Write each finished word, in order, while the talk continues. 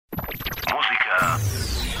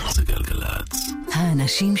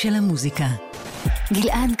האנשים של המוזיקה.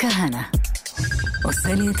 גלעד כהנא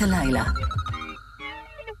עושה לי את הלילה.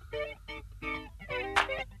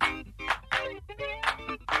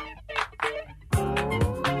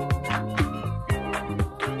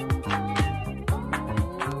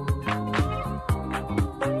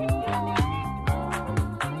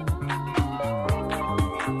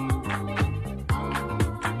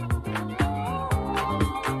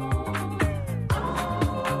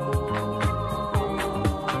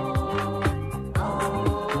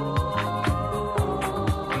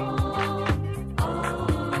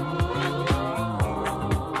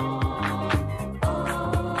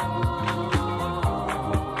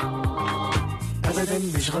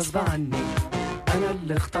 مش غصب عني أنا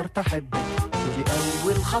اللي اخترت أحبك ودي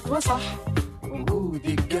أول خطوة صح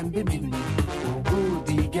وجودي جنب مني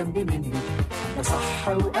وجودي جنب مني ده صح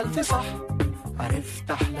وألف صح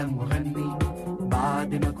عرفت أحلم وغني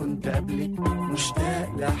بعد ما كنت قبلك مشتاق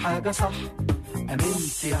لحاجة صح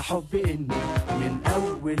أمنت يا حب إني من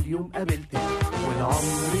أول يوم قابلتك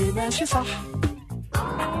والعمر ماشي صح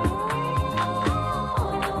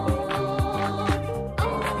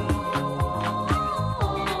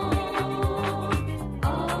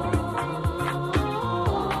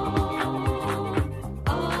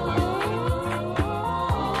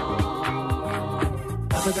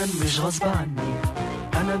أبداً مش غصب عني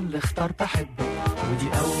أنا اللي اخترت أحبك ودي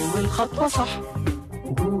أول خطوة صح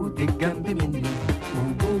وجودك جنب مني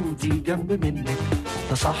وجودي جنب منك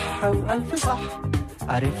ده صح وألف صح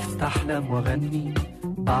عرفت أحلم وأغني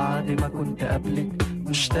بعد ما كنت قبلك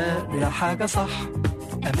مشتاق لحاجة صح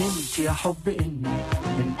أمنت يا حب إني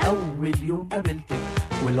من أول يوم قابلتك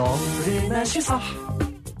والعمر ماشي صح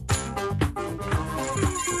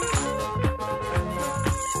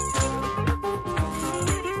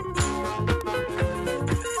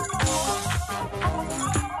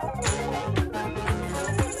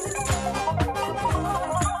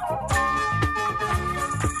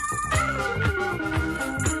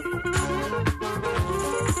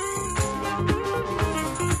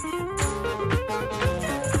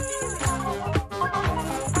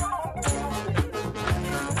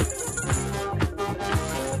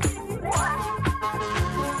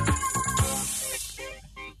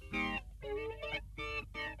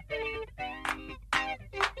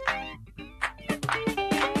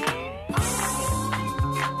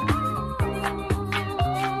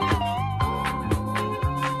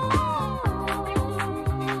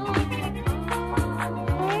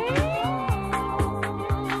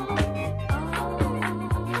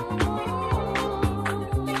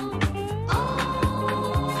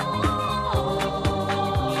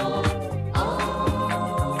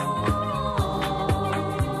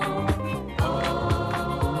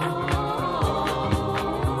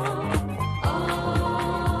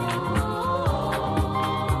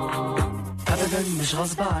مش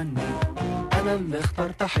غصب عني أنا اللي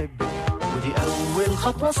اخترت أحبك ودي أول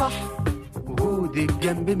خطوة صح وجودك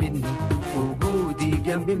جنب مني وجودي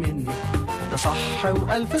جنب مني ده صح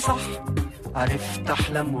وألف صح عرفت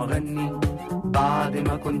أحلم وأغني بعد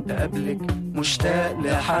ما كنت قبلك مشتاق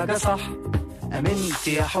لحاجة صح أمنت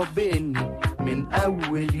يا حب إني من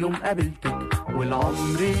أول يوم قابلتك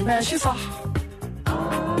والعمر ماشي صح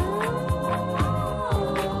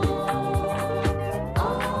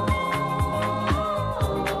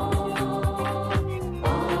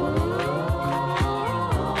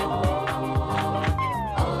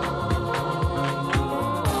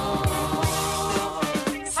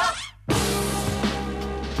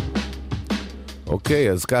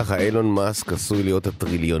אוקיי, אז ככה, אילון מאסק עשוי להיות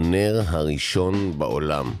הטריליונר הראשון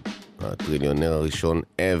בעולם. הטריליונר הראשון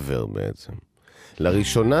ever בעצם.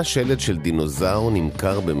 לראשונה שלט של דינוזאור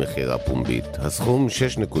נמכר במחירה פומבית. הסכום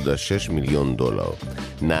 $6.6 מיליון.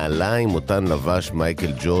 נעליים אותן לבש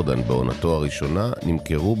מייקל ג'ורדן בעונתו הראשונה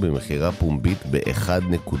נמכרו במחירה פומבית $1.47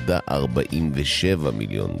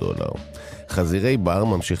 מיליון. חזירי בר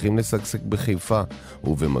ממשיכים לשגשג בחיפה,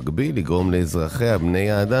 ובמקביל לגרום לאזרחי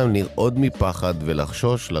בני האדם לרעוד מפחד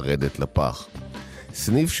ולחשוש לרדת לפח.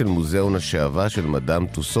 סניף של מוזיאון השעווה של מדאם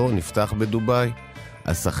טוסו נפתח בדוביי.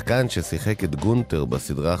 השחקן ששיחק את גונטר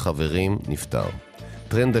בסדרה חברים נפטר.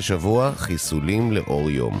 טרנד השבוע, חיסולים לאור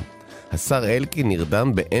יום. השר אלקין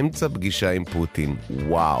נרדם באמצע פגישה עם פוטין.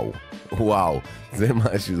 וואו, וואו, זה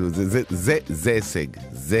משהו, זה הישג,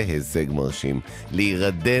 זה הישג מרשים.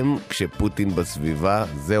 להירדם כשפוטין בסביבה,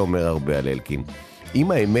 זה אומר הרבה על אלקין.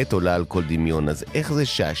 אם האמת עולה על כל דמיון, אז איך זה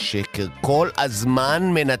שהשקר כל הזמן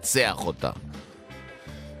מנצח אותה?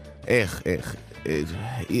 איך?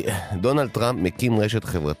 דונלד טראמפ מקים רשת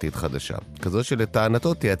חברתית חדשה, כזו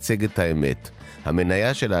שלטענתו תייצג את האמת.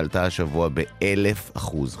 המניה שלה עלתה השבוע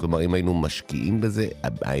ב1,000%. כלומר, אם היינו משקיעים בזה,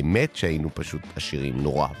 האמת שהיינו פשוט עשירים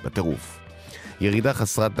נורא, בטירוף. ירידה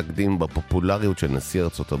חסרת תקדים בפופולריות של נשיא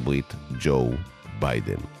ארצות הברית, ג'ו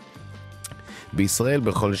ביידן. בישראל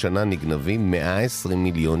בכל שנה נגנבים 120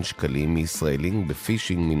 מיליון שקלים מישראלים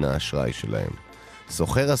בפישינג מן האשראי שלהם.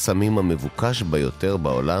 סוחר הסמים המבוקש ביותר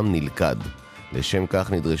בעולם נלכד. לשם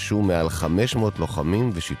כך נדרשו מעל 500 לוחמים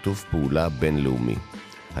ושיתוף פעולה בינלאומי.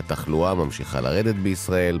 התחלואה ממשיכה לרדת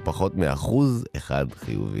בישראל, פחות מ1%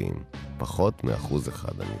 חיוביים. פחות מ1%,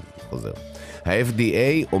 אני חוזר.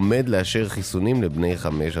 ה-FDA עומד לאשר חיסונים לבני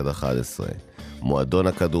 5 עד 11. מועדון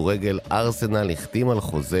הכדורגל ארסנל החתים על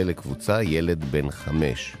חוזה לקבוצה ילד בן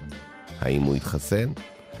 5. האם הוא יתחסן?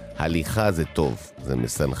 הליכה זה טוב, זה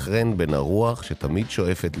מסנכרן בין הרוח שתמיד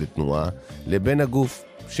שואפת לתנועה לבין הגוף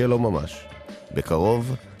שלא ממש.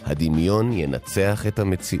 בקרוב הדמיון ינצח את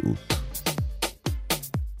המציאות.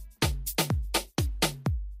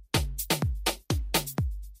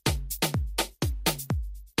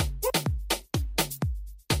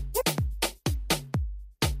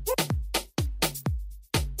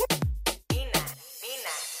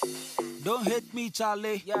 Don't hate me,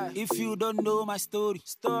 Charlie, if you don't know my story.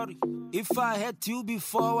 If I hate you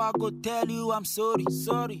before, I go tell you I'm sorry.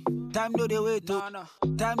 Time no they wait,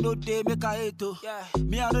 time no they make a hate,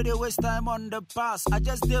 Me I know they waste time on the past. I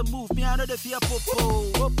just they move, me I know they fear popo.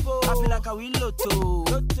 I feel like I win lotto.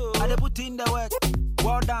 I they put in the work.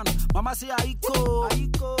 Well done, mama say I go.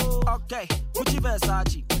 Okay, Gucci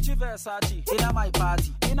Versace. In my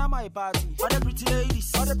party. All the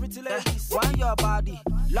pretty ladies. Wine your body.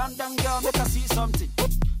 London girl, make her see something.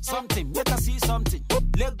 Make her see something.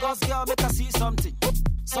 Lagos girl, make her see something.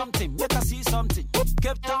 Make her see something.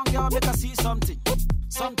 Cape Town girl, make her see something.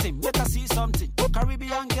 Make her see something.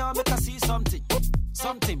 Caribbean girl, make her see something.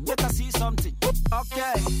 Make her see something.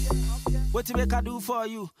 Okay. What to make I do for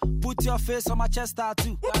you? Put your face on my chest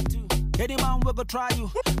tattoo. Any man will go try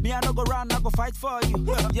you. Me I no go run, I go fight for you.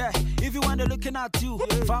 Yeah, if you want to looking at you,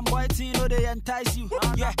 fanboy teen, know they entice you.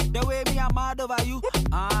 Yeah, the way me I'm mad over you.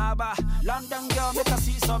 But London girl, make her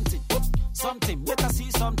see something. Make her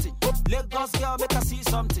see something. Lagos girl, make her see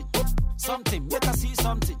something. Make her see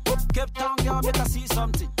something. Cape Town girl, make her see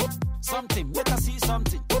something. Make her see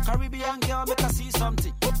something. Caribbean girl, make her see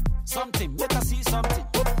something. Make her see something.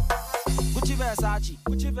 Gucci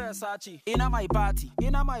Versace, in my party,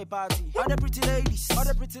 all the pretty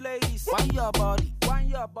ladies, wine your body,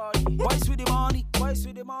 boys with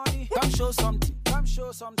the money, come show something,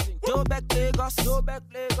 go back Lagos,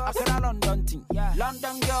 Accra London thing,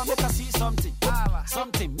 London girl make her see something,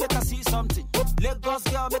 make her see something, Lagos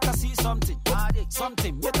girl make her see something,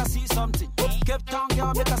 make her see something, Cape Town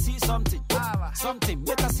girl make her see something,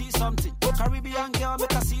 make her see something, Caribbean girl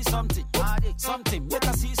make her see something, make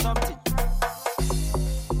her see something.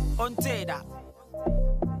 On Teda,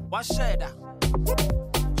 wash that,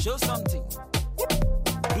 show something,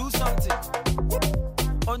 do something.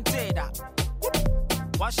 On Teda,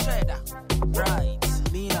 wash that, right,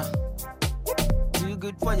 Mina, too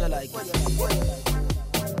good for your like.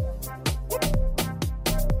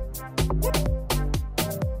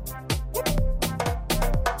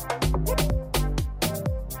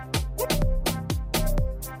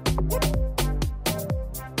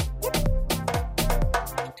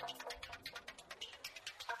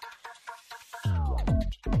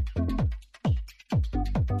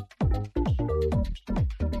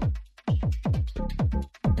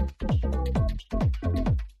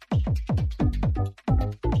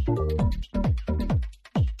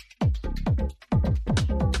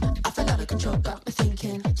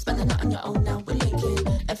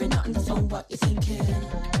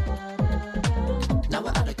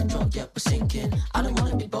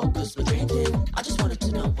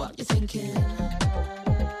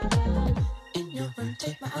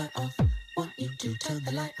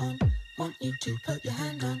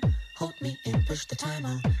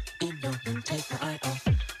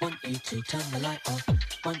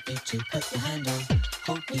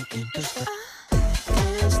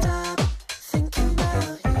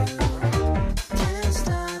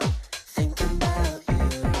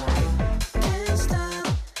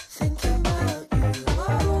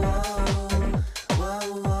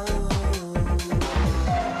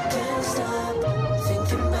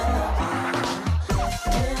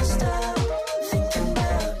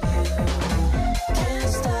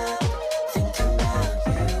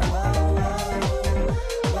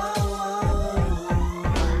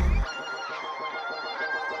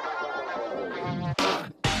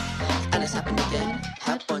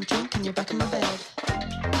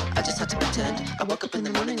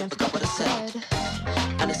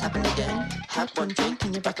 had one drink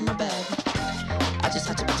and you're back in my bed. I just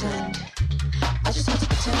had to pretend. I just had to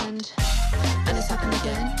pretend. And it's happened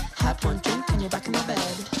again. Had one drink and you're back in my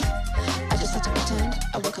bed. I just had to pretend.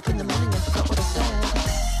 I woke up in the morning and forgot what I said.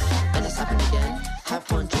 And it's happened again. Had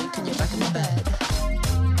one drink and you're back in my bed.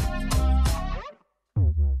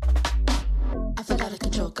 I feel out of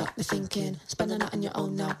control, got me thinking. Spend the night on your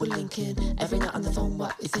own, now we're linking. Every night on the phone,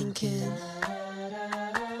 what you thinking?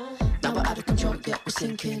 Now we're out of control, yeah, we're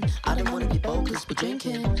sinking. I don't wanna be bold cause we're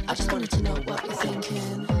drinking. I just wanted to know what you're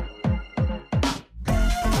thinking.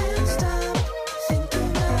 Can't stop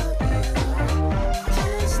thinking about you.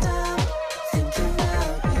 Can't stop thinking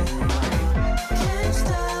about you. Can't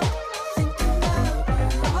stop thinking about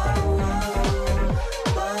you.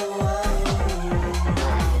 Whoa, whoa, whoa, whoa.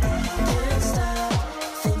 Can't stop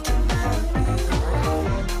thinking about you.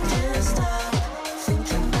 Can't stop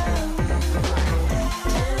thinking about you.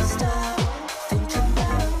 Can't stop thinking about you.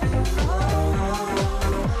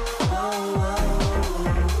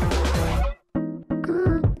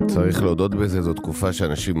 צריך להודות בזה, זו תקופה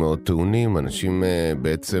שאנשים מאוד טעונים, אנשים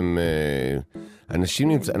בעצם,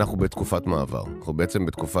 אנחנו בתקופת מעבר. אנחנו בעצם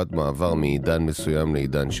בתקופת מעבר מעידן מסוים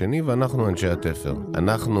לעידן שני, ואנחנו אנשי התפר.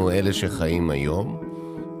 אנחנו אלה שחיים היום,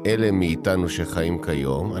 אלה מאיתנו שחיים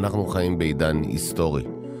כיום, אנחנו חיים בעידן היסטורי.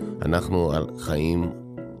 אנחנו חיים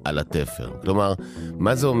על התפר. כלומר,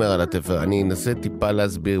 מה זה אומר על התפר? אני אנסה טיפה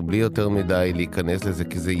להסביר בלי יותר מדי להיכנס לזה,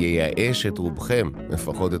 כי זה ייאש את רובכם,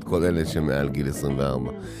 לפחות את כל אלה שמעל גיל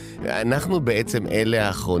 24. אנחנו בעצם אלה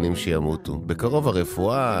האחרונים שימותו. בקרוב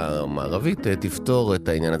הרפואה המערבית תפתור את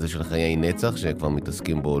העניין הזה של חיי נצח, שכבר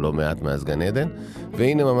מתעסקים בו לא מעט מאז גן עדן,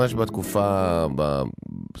 והנה ממש בתקופה,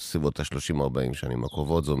 בסביבות ה-30-40 שנים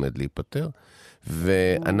הקרובות, זה עומד להיפטר.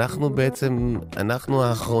 ואנחנו בעצם, אנחנו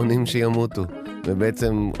האחרונים שימותו,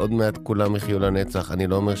 ובעצם עוד מעט כולם יחיו לנצח. אני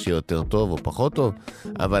לא אומר שיהיה יותר טוב או פחות טוב,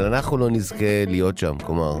 אבל אנחנו לא נזכה להיות שם,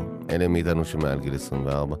 כלומר, אלה מאיתנו שמעל גיל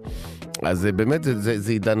 24. אז באמת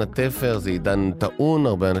זה עידן התפר, זה עידן טעון,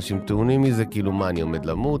 הרבה אנשים טעונים מזה, כאילו מה, אני עומד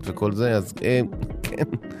למות וכל זה, אז כן,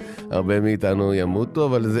 הרבה מאיתנו ימותו,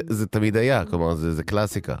 אבל זה תמיד היה, כלומר, זה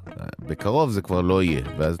קלאסיקה. בקרוב זה כבר לא יהיה,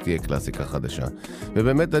 ואז תהיה קלאסיקה חדשה.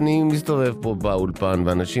 ובאמת אני מסתובב פה באולפן,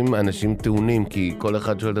 ואנשים טעונים, כי כל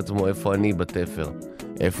אחד שואל את עצמו איפה אני בתפר,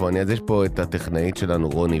 איפה אני. אז יש פה את התכנית שלנו,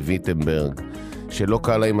 רוני ויטנברג, שלא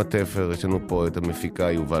קלה עם התפר, יש לנו פה את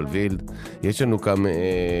המפיקה יובל וילד, יש לנו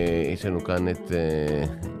כאן את,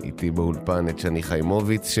 איתי באולפן, את שני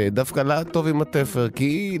חיימוביץ, שדווקא לה טוב עם התפר, כי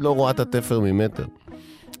היא לא רואה את התפר ממטר.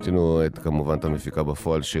 יש לנו כמובן את המפיקה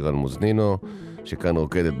בפועל שירן מוזנינו, שכאן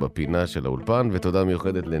רוקדת בפינה של האולפן, ותודה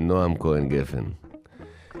מיוחדת לנועם כהן גפן.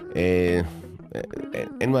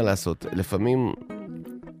 אין מה לעשות,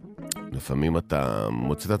 לפעמים אתה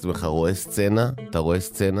מוצא את עצמך, אתה רואה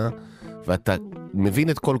סצנה, ואתה מבין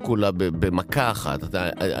את כל כולה במכה אחת.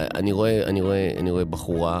 אני רואה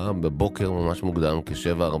בחורה בבוקר ממש מוקדם,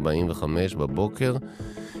 כ-7:45 בבוקר,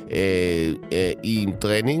 היא עם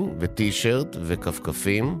טרנינג וטישרט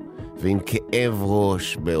וכפכפים, ועם כאב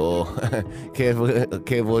ראש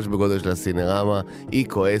כאב ראש בגודל של הסינרמה. היא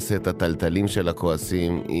כועסת, הטלטלים שלה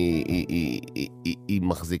כועסים, היא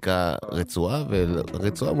מחזיקה רצועה,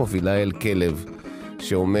 ורצועה מובילה אל כלב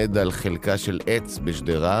שעומד על חלקה של עץ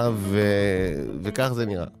בשדרה, וכך זה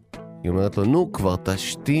נראה. היא אומרת לו, נו, כבר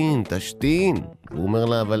תשתין. הוא אומר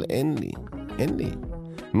לה, אבל אין לי. היא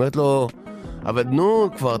אומרת לו, אבל נו,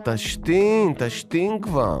 כבר תשתין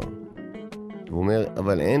כבר. הוא אומר,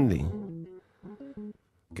 אבל אין לי.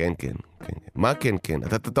 כן. מה כן?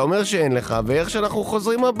 אתה אומר שאין לך, ואיך שאנחנו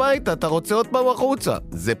חוזרים הביתה, אתה רוצה עוד פעם החוצה.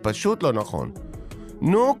 זה פשוט לא נכון.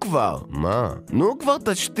 נו כבר, מה? נו כבר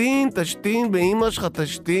תשתין, באמא שלך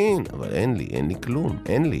תשתין. אבל אין לי כלום,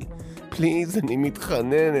 אין לי. פליז, אני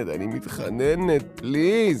מתחננת,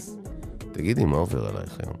 פליז. תגידי, מה עובר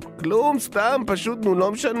עלייך היום? כלום, סתם, פשוט, נו,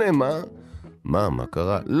 לא משנה, מה? מה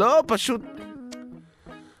קרה? לא, פשוט.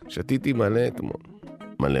 שתיתי מלא אתמול.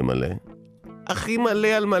 מלא. הכי מלא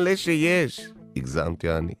על מלא שיש.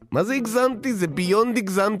 הגזמתי אני. מה זה הגזמתי? זה ביונד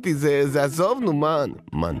הגזמתי, זה עזוב, נו, מה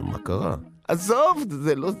קרה? עזוב,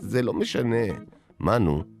 זה לא משנה. מה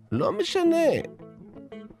נו? לא משנה.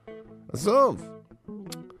 עזוב.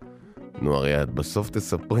 נו, הרי את בסוף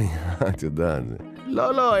תספרי, את יודעת.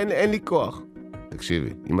 לא, אין לי כוח. תקשיבי,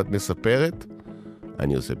 אם את מספרת,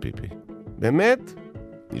 אני עושה פיפי. באמת?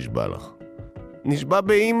 נשבע לך. נשבע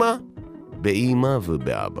באמא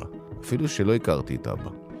ובאבא. אפילו שלא הכרתי את אבא.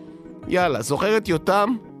 יאללה, זוכרת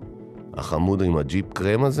יותם? החמוד עם הג'יפ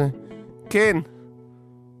קרם הזה? כן.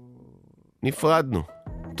 נפרדנו.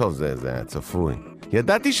 טוב, זה היה צפוי.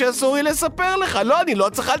 ידעתי שאסור לי לספר לך. לא, אני לא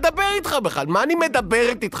צריכה לדבר איתך בכלל. מה אני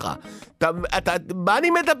מדברת איתך? מה אני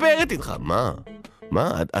מדברת איתך?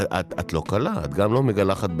 מה? את לא קלה. את גם לא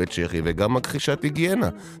מגלחת בית שכי וגם מכחישת היגיינה.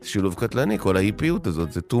 זה שילוב קטלני, כל ההיפיות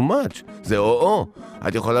הזאת, זה too much. זה או.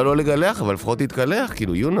 את יכולה לא לגלח, אבל לפחות תתקלח,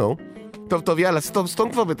 כאילו, you know. טוב, יאללה,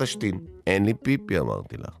 סתום כבר ותשתין. אין לי פיפי,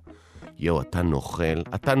 אמרתי לך. יו,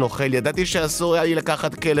 אתה נוכל, ידעתי שאסור היה לי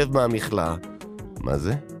לקחת כלב מהמכלה. מה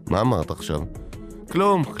זה? מה אמרת עכשיו?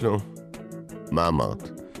 כלום. מה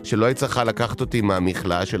אמרת? שלא היית צריכה לקחת אותי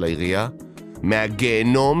מהמכלה של העירייה?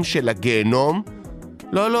 מהגיהנום של הגיהנום?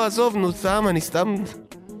 לא, עזוב, נו, סתם, אני סתם...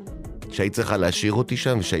 שהיית צריכה להשאיר אותי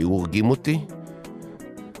שם ושהיו הורגים אותי?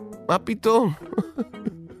 מה פתאום?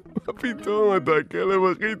 מה פתאום? אתה הכלב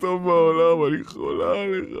הכי טוב בעולם, אני חולה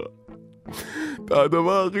עליך. אתה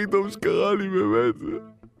הדבר הכי טוב שקרה לי באמת.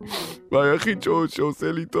 והיחיד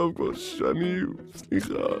שעושה לי טוב כבר שנים,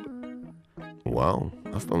 סליחה. וואו,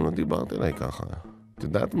 אף פעם לא דיברת אליי ככה. את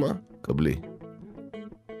יודעת מה? קבלי.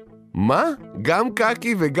 מה? גם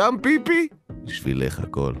קקי וגם פיפי? בשבילך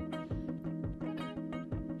הכל.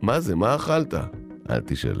 מה זה? מה אכלת? אל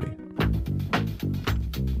תשאלי.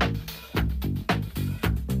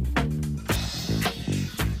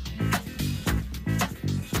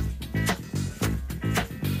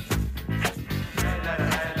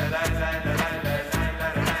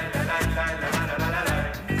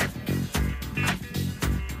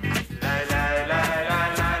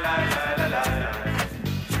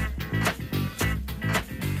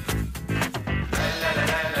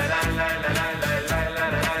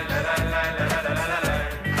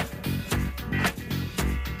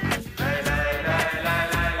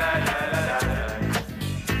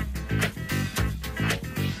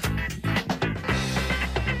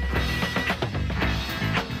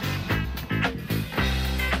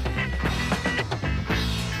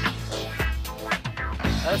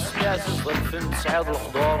 اسمي عزيز الفن سعيد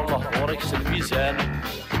الخضار الله يكسر الميزان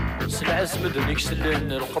سنعز مدن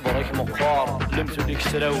يكسلن القبر مقار لمتو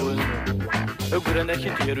يكسراون اقرنا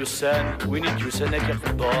كي ديرو السان وين يجوسنا كي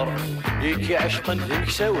خضار يكي عشقا ذيك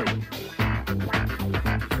ساون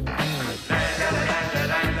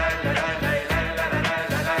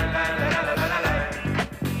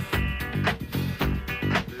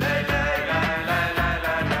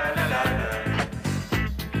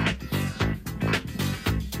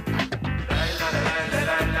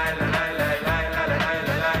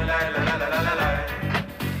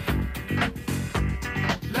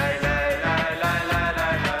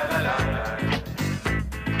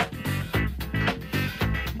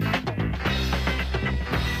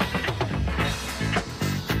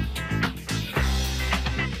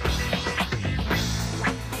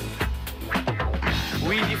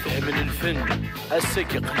ويدي فهم الفن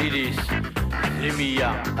السكي قليليس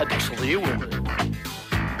رمية أدك صديون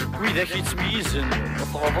وإذا كي تميزن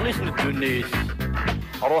تغضليس ندونيس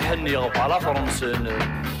روح النيغب على فرنسن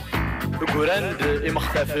قراند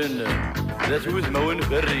إمختفن ذات وذ موين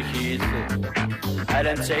بريكيس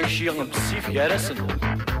على نتعيشي بالسيف كارسن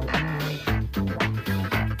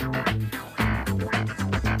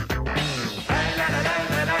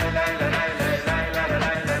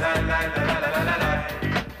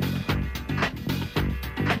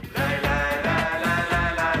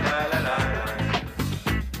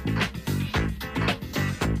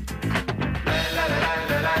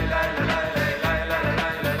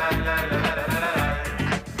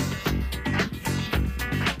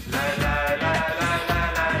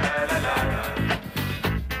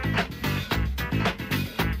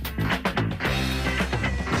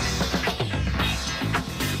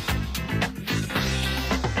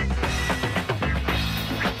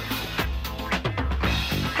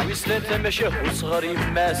ثلاثة مشاه وصغار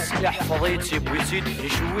يماس يحفظ يتيب ويزيد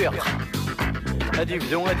يشويق هادي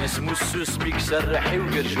بدو هادي اسمو السوس ميكسر رحي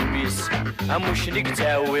وقرجميس امو شنيك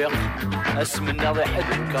تعويق اسمنا ضي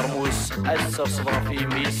حد الكرموس اسر صدر في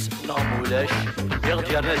ميس نغمولاش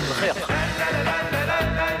يغدير ناس الخيق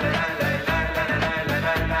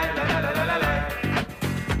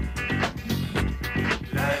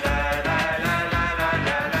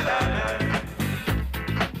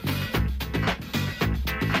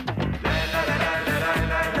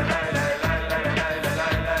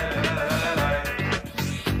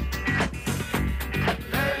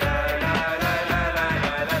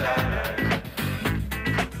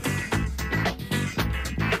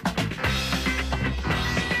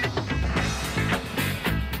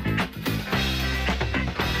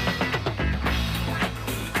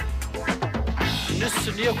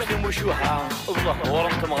نسن ياكل مشوحة الله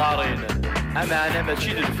ورمت مغارين أما أنا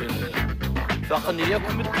ماشي للفن فقني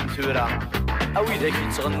ياكل مدن ثورة أو إذا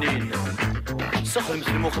كي تغنين سخرمت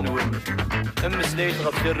المخنون أمسليت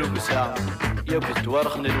غفير وقسا ياك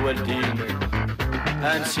توارخن الوالدين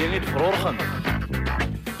أنسيني الفرورخن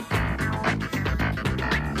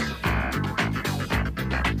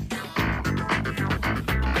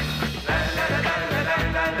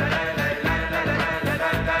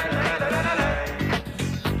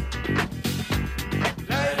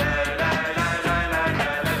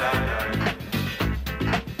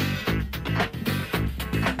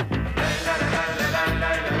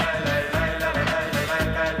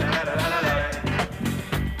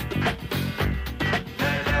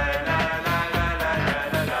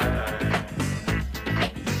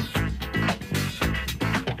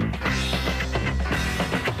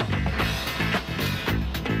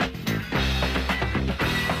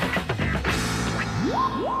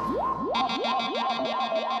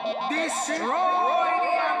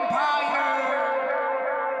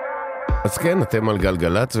אז כן, אתם על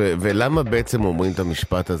גלגלת, ולמה בעצם אומרים את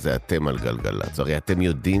המשפט הזה, אתם על גלגלת? הרי אתם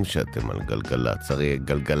יודעים שאתם על גלגלת, הרי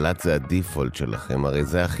גלגלת זה הדיפולט שלכם, הרי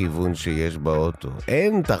זה הכיוון שיש באוטו.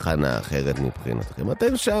 אין תחנה אחרת מבחינתכם,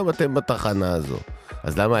 אתם שם, אתם בתחנה הזו.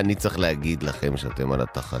 אז למה אני צריך להגיד לכם שאתם על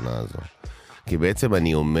התחנה הזו? כי בעצם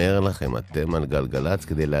אני אומר לכם, אתם על גלגלת,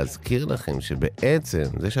 כדי להזכיר לכם שבעצם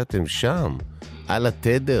זה שאתם שם, על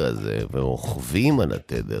התדר הזה, ורוכבים על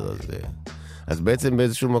התדר הזה, אז בעצם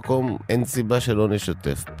באיזשהו מקום אין סיבה שלא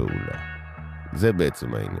נשתף פעולה. זה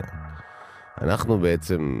בעצם העניין. אנחנו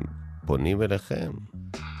בעצם פונים אליכם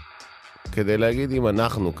כדי להגיד אם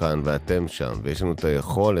אנחנו כאן ואתם שם, ויש לנו את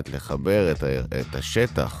היכולת לחבר את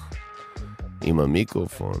השטח עם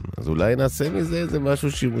המיקרופון, אז אולי נעשה מזה איזה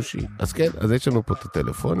משהו שימושי. אז כן, אז יש לנו פה את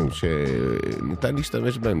הטלפונים שניתן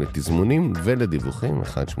להשתמש בהם לתזמונים ולדיווחים, 1-800-809-18.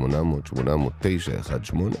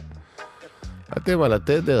 אתם על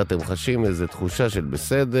התדר, אתם חשים איזו תחושה של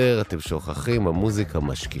בסדר, אתם שוכחים, המוזיקה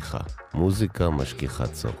משכיחה. מוזיקה משכיחה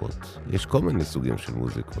צרות. יש כל מיני סוגים של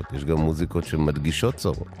מוזיקות. יש גם מוזיקות שמדגישות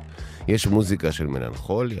צרות. יש מוזיקה של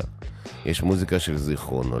מלנכוליה, יש מוזיקה של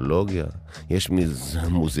זיכרונולוגיה, יש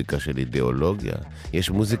מוזיקה של אידיאולוגיה, יש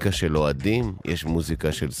מוזיקה של אוהדים, יש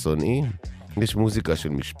מוזיקה של שונאים, יש מוזיקה של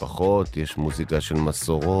משפחות, יש מוזיקה של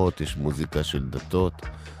מסורות, יש מוזיקה של דתות.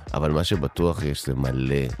 אבל מה שבטוח יש זה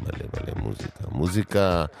מלא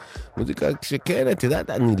מוזיקה. מוזיקה שכן, את יודעת,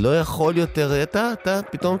 אני לא יכול יותר,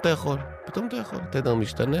 פתאום אתה יכול. תדר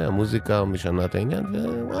משתנה, המוזיקה משנה את העניין,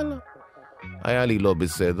 ווואלה. היה לי לא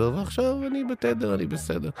בסדר, ועכשיו אני בתדר, אני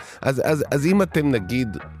בסדר. אז אם אתם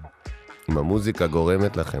נגיד, אם המוזיקה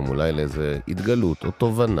גורמת לכם אולי לאיזה התגלות או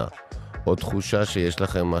תובנה, או תחושה שיש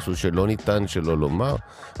לכם משהו שלא ניתן שלא לומר,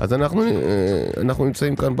 אז אנחנו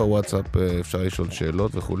נמצאים כאן בוואטסאפ, אפשר לשאול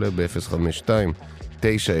שאלות וכו'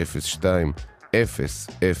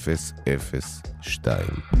 ב-052-902-0002.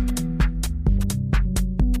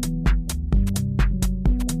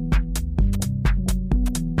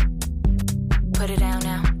 Put it down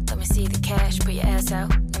now, let me see the cash, put your ass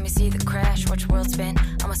out, let me see the crash, watch the world spin,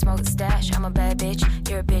 I'ma smoke the stash, I'm a bad bitch,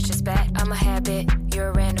 you're a bitch that's bad, I'm a habit, you're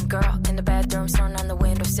a random girl, in the bathroom, thrown on the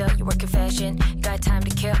windowsill, you work in fashion, you got time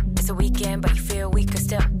to kill, it's a weekend, but you feel weaker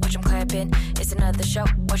still, watch them clapping, it's another show,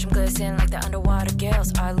 watch them glisten like the underwater gills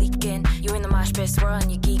are leaking, you in the mosh pit swirling,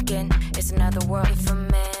 you geeking, it's another world, if a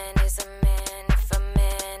man is a man, if a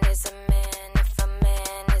man is a man, if a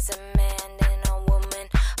man is a man, then a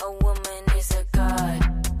woman is a god.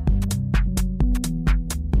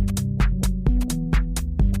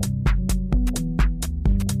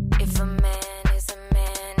 If a man is a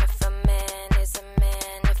man, if a man is a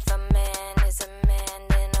man, if a man is a man,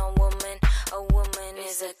 then a woman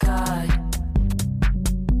is a god.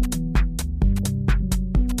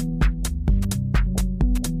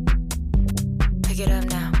 Pick it up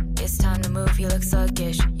now, it's time to move, you look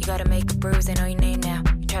sluggish. You gotta make a bruise, they know your name now.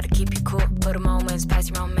 You try to keep you cool, but the moments pass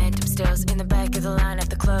your momentum stills. In the back of the line at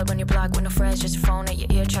the club, on your block with no friends, just your phone at your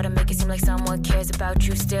ear. Try to make it seem like someone cares about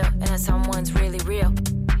you still, and that someone's really real.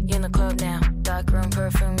 You're in the club now, dark room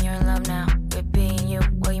perfume, you're in love now. With being you,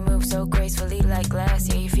 well you move so gracefully like glass.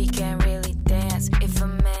 Yeah, your feet can't really dance. If a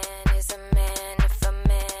man is a man, if a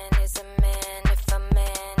man is a man, if a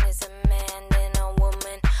man is a man, then a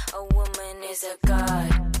woman is a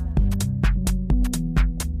god.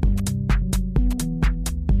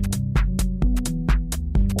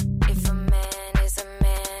 If a man is a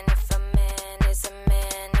man, if a man is a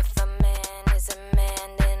man, if a man is a man,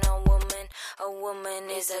 then a woman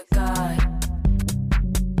is a god.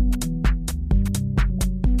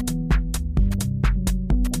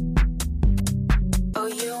 Oh,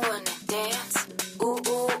 you wanna dance? Ooh,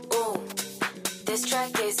 ooh, ooh. This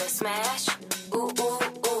track is a smash. Ooh, ooh,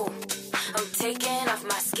 ooh. I'm taking off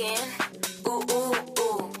my skin. Ooh, ooh,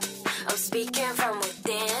 ooh. I'm speaking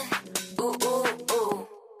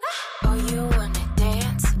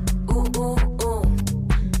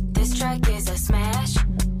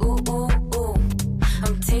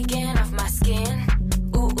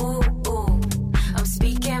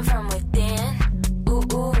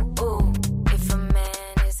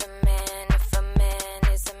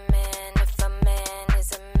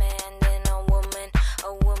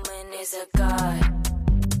is a god.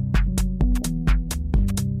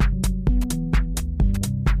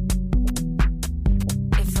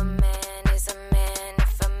 If a man is a man,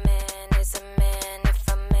 if a man is a man, if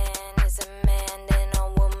a man is a man, then a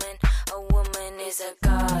woman is a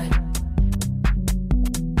god.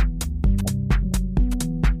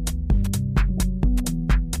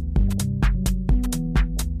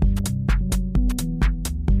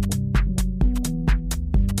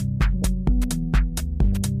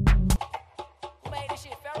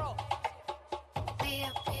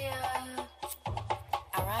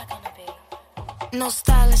 No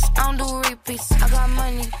stylist, I don't do repeats. I got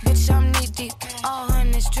money, bitch, I'm knee deep. All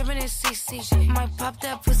hundreds, dripping in CC. Might pop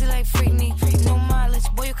that pussy like Freakney. No mileage,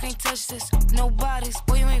 boy, you can't touch this. No bodies,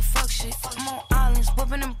 boy, you ain't fuck shit. I'm on islands,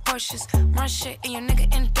 whipping them Porsches. Run shit and your nigga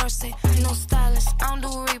endorse it. No stylist, I don't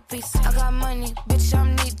do repeats. I got money, bitch,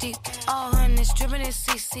 I'm knee deep. All hundreds, dripping in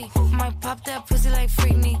CC. Might pop that pussy like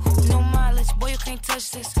Freakney. No mileage, boy, you can't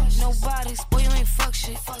touch this. No bodies, boy, you ain't fuck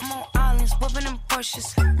shit. I'm on islands, whipping them Porsches.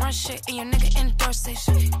 Run shit and your nigga endorse.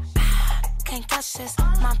 Can't touch this.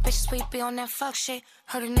 My bitch sweet be on that fuck shit.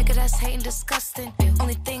 Heard a nigga that's hating disgusting.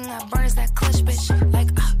 Only thing I burn is that clutch, bitch. Like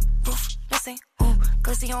roof missing. Ooh,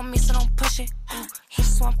 glizzy on me, so don't push it. Ooh, he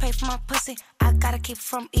just wanna pay for my pussy. I gotta keep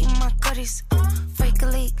from eating my goodies. Fake a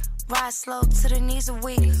leak, ride slow to the knees are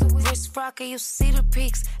weak. Wrist rocker, you see the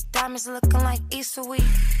peaks. Diamonds looking like Easter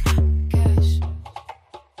week. Cash.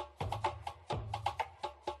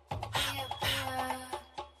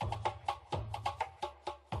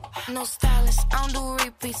 No stylist, I don't do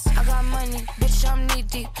repeats. I got money, bitch, I'm knee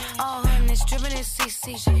deep. All hundreds, dripping in CC.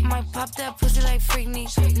 Might pop that pussy like Freakney.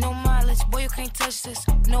 No mileage, boy, you can't touch this.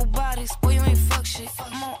 No bodies, boy, you ain't fuck shit.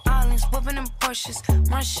 I'm on islands, whipping them Porsches.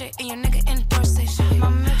 Run shit and your nigga endorse it. My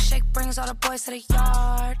milkshake brings all the boys to the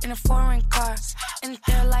yard in a foreign car. And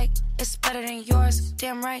they're like, it's better than yours.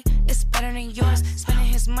 Damn right, it's better than yours. Spending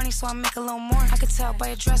his money so I make a little more. I could tell by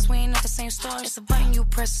your dress we ain't at the same store. It's a button you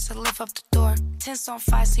press to lift up the door. Tints on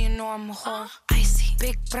fire so you know I'm a whore. Icy,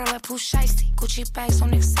 big brother, poo shiesty. Gucci bags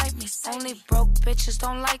don't excite me. Only broke bitches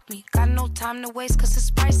don't like me. Got no time to waste cause it's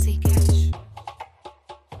pricey.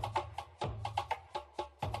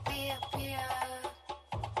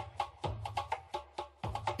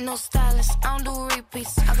 No stylist, I don't do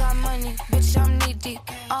repeats. I got money, bitch, I'm knee deep.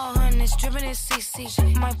 All hundreds, dripping in CC.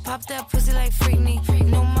 Might pop that pussy like Freakney.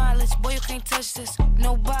 No mileage, boy, you can't touch this.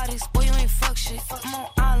 No bodies, boy, you ain't fuck shit. I'm on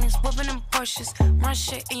islands, whipping them Porsches. Run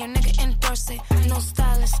shit and your nigga endorse it. No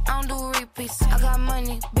stylist, I don't do repeats. I got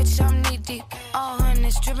money, bitch, I'm knee deep. All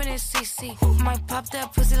hundreds, dripping in CC. Might pop that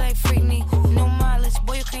pussy like Freakney. No mileage,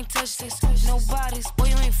 boy, you can't touch this. No bodies, boy,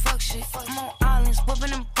 you ain't fuck shit. I'm on islands,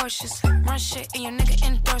 whipping them Porsches. Run shit and your nigga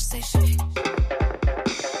endorse it.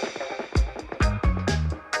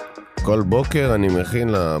 כל בוקר אני מכין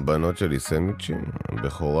לבנות שלי סנדוויצ'ים.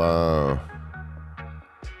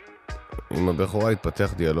 עם הבחורה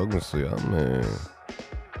התפתח דיאלוג מסוים.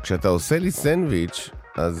 כשאתה עושה לי סנדוויץ',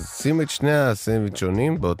 אז שים את שני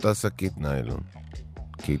הסנדוויצ'ונים באותה שקית ניילון.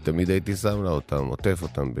 כי תמיד הייתי שם לה אותם, עוטף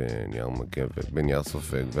אותם בנייר מגבת, בנייר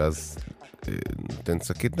סופג, ואז נותן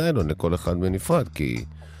שקית ניילון לכל אחד בנפרד, כי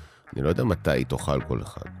אני לא יודע מתי היא תאכל כל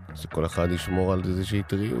אחד. אז כל אחד ישמור על איזושהי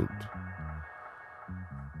טריות.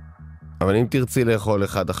 אבל אם תרצי לאכול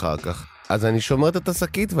אחד אחר כך, אז אני שומרת את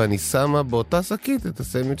השקית ואני שמה באותה שקית את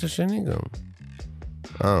הסנדוויץ' השני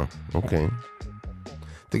גם. אוקיי.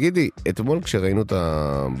 תגידי, אתמול כשראינו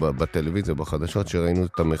בטלוויזיה, בחדשות, שראינו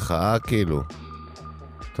את המחאה, כאילו,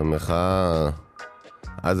 את המחאה,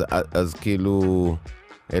 אז כאילו,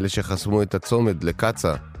 אלה שחסמו את הצומד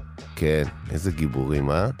לקצה, כן, איזה גיבורים,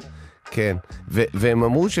 כן, והם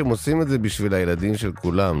אמרו שהם עושים את זה בשביל הילדים של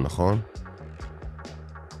כולם, נכון?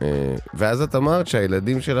 ואז את אמרת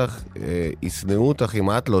שהילדים שלך יסנאו אותך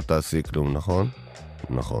אם את לא תעשי כלום, נכון?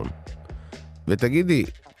 נכון. ותגידי,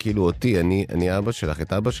 כאילו אותי, אני אבא שלך,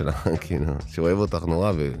 את אבא שלך, כאילו, שאוהב אותך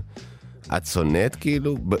נורא, ואת שונאת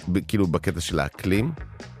כאילו בקטע של האקלים?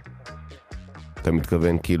 אתה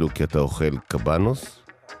מתכוון כאילו כי אתה אוכל קבנוס?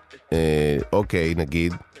 אוקיי,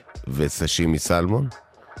 נגיד, וסשימי סלמון?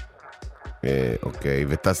 אוקיי,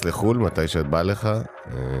 וטס לחול מתי שאת בא לך?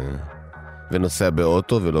 ונוסע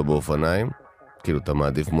באוטו ולא באופניים? כאילו אתה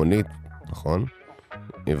מעדיף מונית, נכון?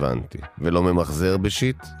 הבנתי. ולא ממחזר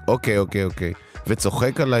בשיט? אוקיי.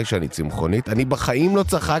 וצוחק עליי שאני צמחונית? אני בחיים לא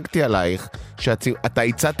צחקתי עלייך שאתה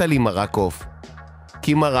הצעת לי מרק עוף.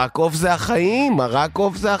 כי מרק עוף זה החיים,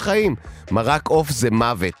 מרק עוף זה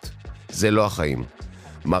מוות, זה לא החיים.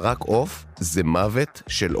 מרק עוף זה מוות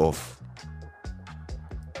של עוף.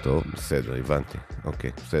 טוב, בסדר, הבנתי.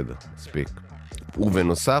 אוקיי, בסדר, מספיק.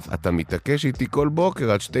 ובנוסף, אתה מתעקש איתי כל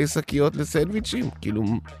בוקר על 2 שקיות לסנדוויצ'ים. כאילו,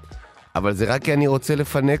 אבל זה רק כי אני רוצה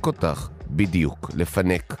לפנק אותך. בדיוק,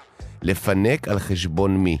 לפנק. לפנק על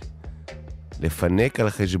חשבון מי? לפנק על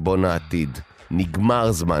חשבון העתיד.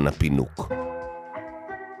 נגמר זמן הפינוק.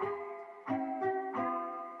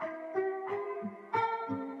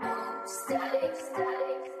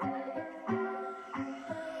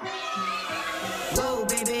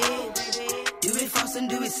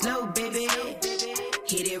 Slow, baby.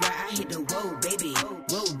 Hit it right, I hit the whoa, baby.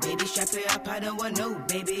 Whoa, baby, strap it up, I don't want no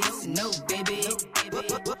babies. No, baby.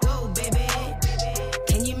 Whoa, baby.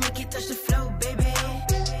 Can you make it touch the flow, baby?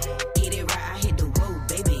 Hit it right, I hit the whoa,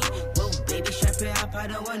 baby. Whoa, baby, strap it up, I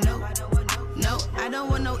don't want no. No, I don't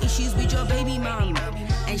want no issues with your baby mom.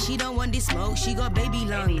 And she don't want this smoke, she got baby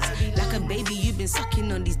lungs. Like a baby, you've been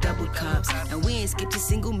sucking on these double cups. And we ain't skipped a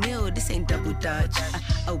single meal, this ain't double dutch.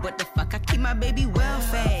 Oh, what the fuck, I keep my baby well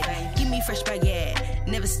fed. Give me fresh baguette,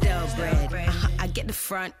 never stale bread. I get the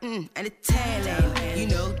front and the tail end. You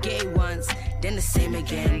know, get it once, then the same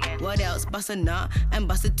again. What else? Bust a nut and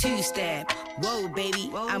bust a two-step. Whoa, baby,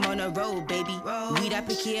 I'm on a roll, baby. Weed, I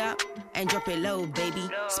pick it up and drop it low, baby.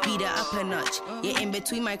 Speed it up a notch. You're in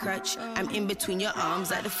between my crutch, I'm in between your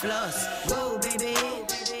arms like the floss. Whoa, baby,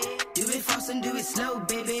 do it fast and do it slow,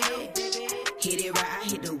 baby. Hit it right, I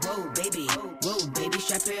hit the whoa, baby. Whoa, baby,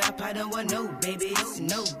 strap it up, I don't want no babies.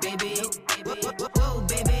 No, baby. Whoa,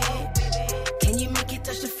 baby. Can you make it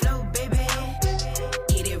touch the flow, baby?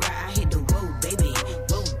 Hit it right, I hit the whoa, baby.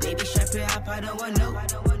 Whoa, baby, strap it up, I don't want no.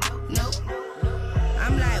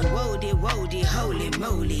 I'm like, whoa, holy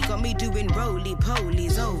moly. Got me doing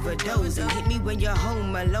roly-polies, overdosing. Hit me when you're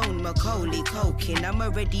home alone, Macaulay coking. I'm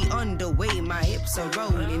already on the way, my hips are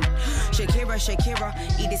rolling. Shakira,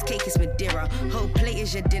 eat this cake, it's Madeira. Whole plate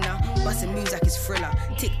is your dinner, bustin' moves like it's Thriller.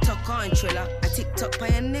 TikTok on Triller, I TikTok by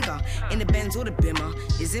a nigga. In the Benz or the Bimmer,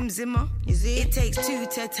 is him Zimmer? Is it? It takes two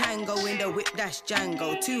to tango in the whip, that's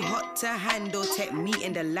Django. Too hot to handle, take me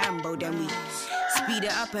in the Lambo, then we speed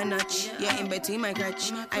it up a notch. You're in between my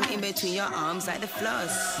crutch, I'm in between your arms like the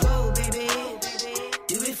floss. Whoa, baby,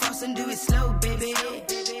 do it fast and do it slow, baby.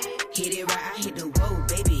 Hit it right, I hit the whoa,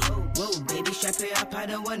 baby. Whoa, baby, strap it up, I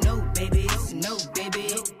don't want no babies. No,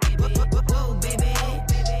 baby. Whoa, baby,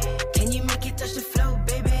 can you make it touch the flow,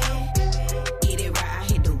 baby? Hit it right, I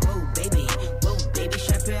hit the whoa, baby. Whoa, baby,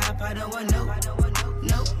 strap it up, I don't want no.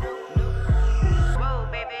 No. Whoa,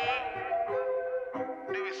 baby,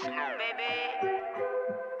 do it slow, baby.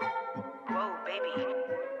 Whoa, baby.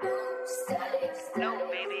 No,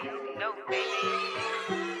 baby.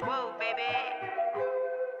 Whoa, baby.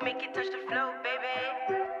 Make it touch the flow, baby.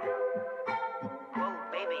 Whoa,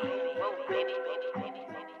 baby.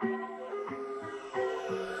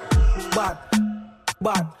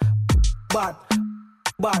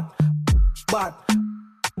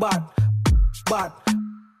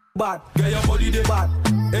 Bad. Get your body dey bad.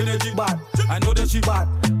 Energy bad. I know that she bad.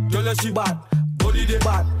 Tell her she bad. Body dey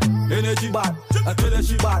bad. Energy bad. I tell her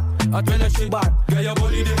she bad. Get your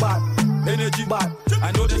body dey bad. Energy bad.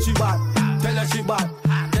 I know that she bad. Tell her she bad.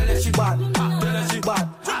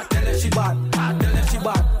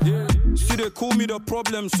 She dey call me the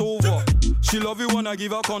problem solver. She love it when I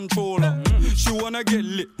give her controller. She wanna get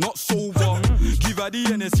lit, not sober. Give her the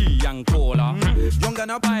Hennessy and cola. Young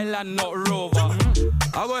and a pilot, not rover.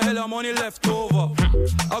 I got hella money left over.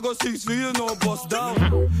 I got 6 figures, no bust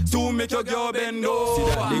down. So make your girl bend over.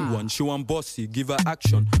 See that ling one, she want bossy, give her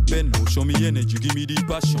action. Bend low, show me energy, give me the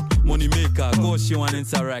passion. Money maker, go she want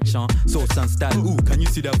interaction. Source and style, ooh, can you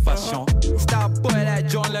see the fashion? Star boy like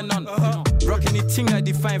John Lennon. Rocking the thing like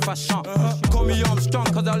define fashion. Call me Armstrong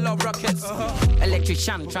cause I love rockets.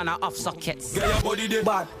 Electrician tryna off sockets. Get your body dey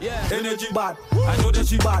bad, energy bad. I know that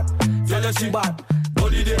she bad, tell her she bad.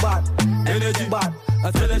 Body dey bad, energy bad. I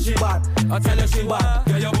tell her she bad,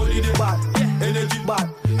 Get your body dey bad, energy bad.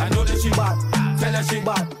 I know that she bad, tell her she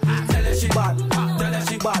bad.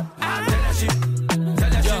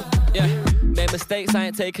 Yeah, made mistakes, I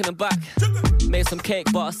ain't taking them back. Made some cake,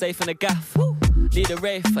 but I safe in a gaff. Need a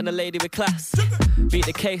Wraith and a lady with class. Beat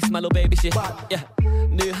the case, my little baby shit. Yeah.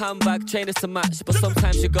 New handbag, trainers to match. But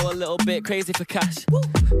sometimes you go a little bit crazy for cash.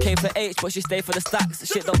 Came for H, but she stayed for the stacks.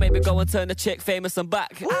 Shit don't make me go and turn the chick famous and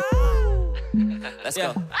back. Let's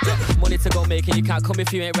go. Money to go making, you can't come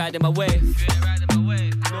if you ain't riding my wave.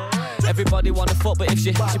 Everybody wanna fuck, but if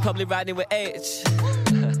she probably riding with H.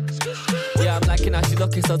 Yeah, I'm liking how she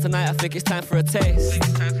looking, so tonight I think it's time for a taste.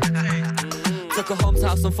 Took her home to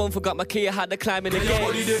have some fun, forgot my key, I had to climb in the gate.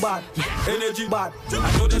 Body dey bad, energy bad.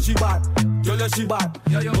 I know that she bad, tell her she bad.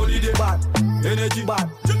 Body dey bad, energy bad.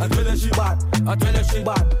 I tell her she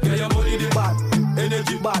bad, Yeah, your body dey bad,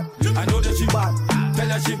 energy bad. I know that she bad, tell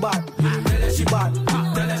her she bad.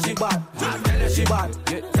 her she bad.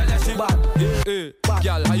 Tell her she bad.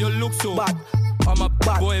 Girl, how you look so bad? I'm a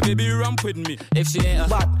bad boy, baby, ramp with me. If she ain't a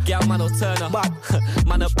bad girl, man, don't turn her. Bad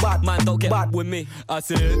man, a bad man, don't get bad with me. I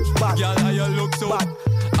said, bad girl, how you look so bad?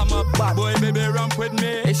 I'm a bad boy, baby, ramp with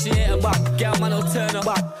me. If she ain't a bad girl, man, don't turn her.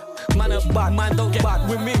 Bad man, a bad man, don't get bad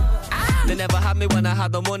with me. They never had me when I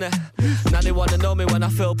had no money. Now they wanna know me when I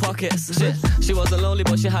fill pockets. Shit, she wasn't lonely,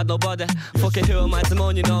 but she had nobody. Fucking who am I to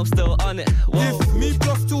moan? You know I'm still on it. Whoa. If me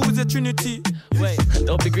plus 2 is a trinity. Wait,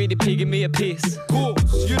 don't be greedy, P, give me a piece. Cool,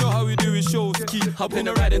 you know how we do it, shows key. Hop in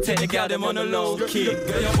the ride and take the gal them on the low key.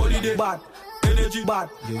 Get your body there, bad. Energy bad.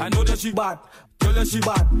 I know that she bad. Tell her she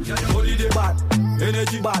bad. Get your body there, bad.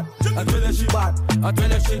 Energy bad. I tell her she bad. I tell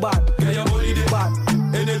her she bad. Get your body there, bad.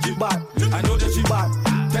 Energy bad. I know that she bad.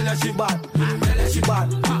 Tell her she bad. Tell her she bad.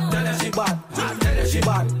 Tell her she bad. Tell her she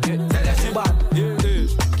bad. Tell her she bad.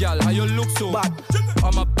 Girl, how you look so bad?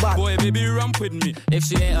 I'm a bad boy, baby, ramp with me. If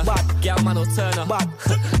she ain't a bad girl, man, don't turn her. Bad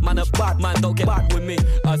man, a bad man, don't get bad with me.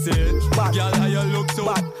 I said, bad girl, how you look so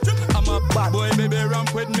bad? I'm a bad boy, baby,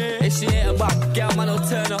 ramp with me. If she ain't a bad girl, man, don't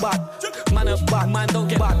turn her. Bad man, a bad man, don't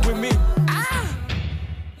get bad with me.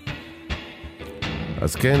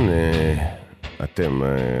 אז כן, אתם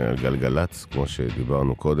גלגלץ, כמו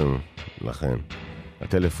שדיברנו קודם, לכן.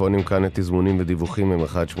 הטלפונים כאן לתזמונים ודיווחים הם 1-800-800-918.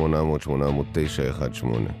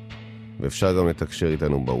 ואפשר גם לתקשר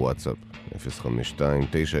איתנו בוואטסאפ, 052-902-0002.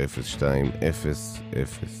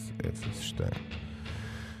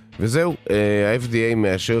 וזהו, ה-FDA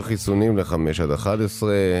מאשר חיסונים ל-5-11,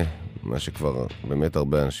 מה שכבר באמת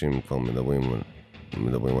הרבה אנשים כבר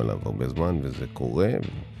מדברים עליו הרבה זמן, וזה קורה,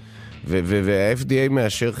 וה-FDA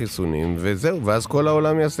מאשר חיסונים, וזהו, ואז כל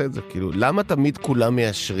העולם יעשה את זה. כאילו, למה תמיד כולם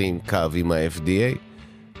מאשרים קו עם ה-FDA?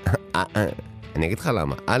 אני אגיד לך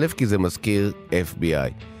למה. א', כי זה מזכיר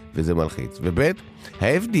FBI, וזה מלחיץ. וב',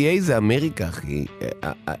 ה-FDA זה אמריקה, אחי.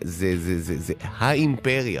 זה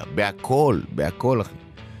האימפריה, בהכל, אחי.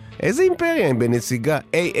 איזה אימפריה? הם בנסיגה.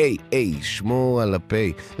 שמור על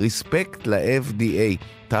הפי. ריספקט ל-FDA.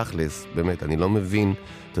 תכלס, באמת, אני לא מבין.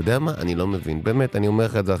 אתה יודע מה? אני לא מבין. באמת, אני אומר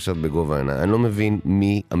לך את זה עכשיו בגובה העיניים. אני לא מבין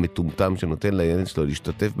מי המטומטם שנותן לילד שלו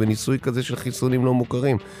להשתתף בניסוי כזה של חיסונים לא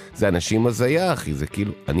מוכרים. זה אנשים הזיה, אחי. זה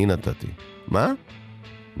כאילו, אני נתתי. מה?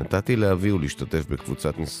 נתתי להביא ולהשתתף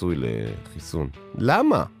בקבוצת ניסוי לחיסון.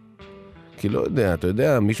 למה? כי לא יודע, אתה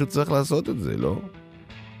יודע, מישהו צריך לעשות את זה, לא?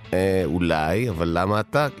 אולי, אבל למה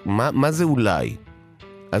אתה? מה זה אולי?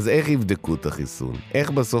 אז איך יבדקו את החיסון?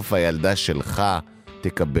 איך בסוף הילדה שלך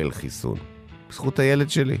תקבל חיסון? בזכות הילד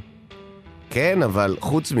שלי. כן, אבל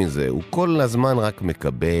חוץ מזה, הוא כל הזמן רק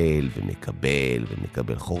מקבל ומקבל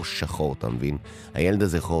ומקבל. חור שחור, אתה מבין? הילד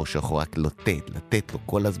הזה חור שחור, רק לתת לו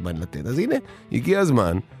כל הזמן לתת. אז הנה, הגיע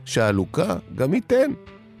הזמן שהעלוקה גם ייתן.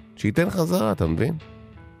 שייתן חזרה, אתה מבין?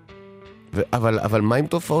 אבל מה עם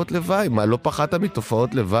תופעות לוואי? מה, לא פחדת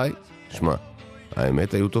מתופעות לוואי? שמע,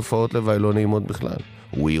 האמת היו תופעות לוואי לא נעימות בכלל.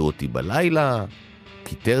 הוא העיר אותי בלילה,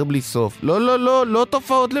 קיטר בלי סוף. לא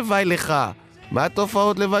תופעות לוואי לך. מה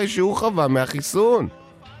התופעות לוואי שהוא חווה מהחיסון?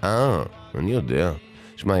 אני יודע.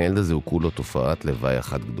 שמע, הילד הזה הוא כולו תופעת לוואי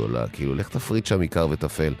אחת גדולה. כאילו, לך תפריד שם עיקר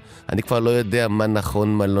ותפל. אני כבר לא יודע מה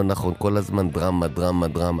נכון, מה לא נכון. כל הזמן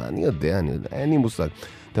דרמה. אני יודע, אין לי מושג.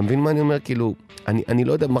 אתה מבין מה אני אומר? כאילו, אני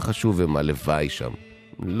לא יודע מה חשוב ומה לוואי שם.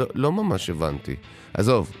 לא ממש הבנתי.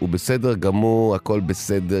 עזוב, הוא בסדר גמור, הכל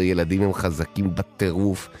בסדר, ילדים הם חזקים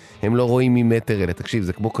בטירוף, הם לא רואים ממטר אלה. תקשיב,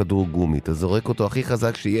 זה כמו כדור גומי, אתה זורק אותו הכי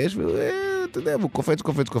חזק שיש, ואתה יודע, והוא קופץ,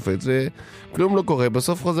 וכלום לא קורה,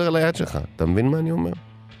 בסוף חוזר ליד שלך. אתה מבין מה אני אומר?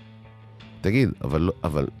 תגיד,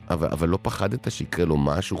 אבל לא פחדת שיקרה לו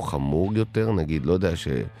משהו חמור יותר? נגיד, לא יודע,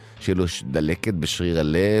 שיהיה לו דלקת בשריר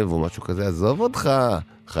הלב או משהו כזה? עזוב אותך,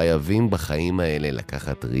 חייבים בחיים האלה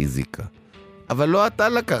לקחת ריזיקה. אבל לא אתה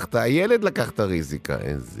לקחת, הילד לקח את הריזיקה.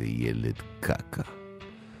 איזה ילד קקה.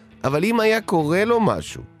 אבל אם היה קורה לו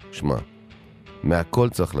משהו, שמע, מהכל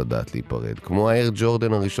צריך לדעת להיפרד, כמו האייר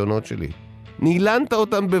ג'ורדן הראשונות שלי. נילנת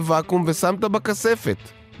אותם בוואקום ושמת בכספת.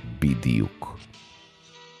 בדיוק.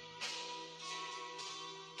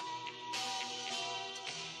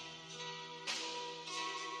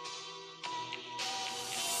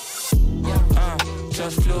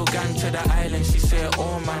 Just flew gang to the island. She said,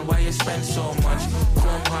 oh man, why you spend so much?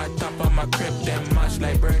 Chrome hard top of my crib, them much.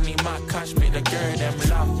 Like Bernie Mac, cash me the girl, them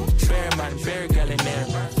love. Bear man, bear girl in there.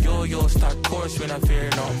 Yo, start course when I fear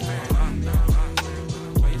no.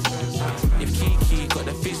 If Kiki got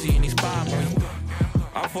the fizzy in his palm,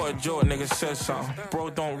 I thought joke, nigga said something.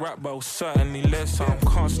 Bro don't rap, but will certainly let something.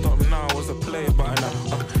 Can't stop now, was a play button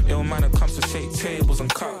now. Ill manner comes to shake tables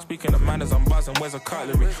and cups. Speaking of manners, I'm buzzing, where's a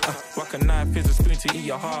cutlery? Rock a knife, here's a spoon to eat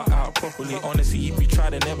your heart out properly. Honestly, if you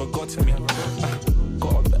tried, it never got to me.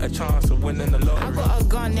 Got a better chance of winning the lottery. I got a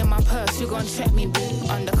gun in my purse, you gon' check me, boo.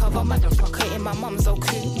 Undercover motherfucker in my mum's old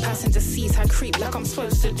coupe. Passenger seats, I creep like I'm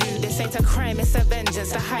supposed to do. This ain't a crime, it's a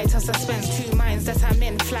vengeance. The height of suspense, 2 minds that I'm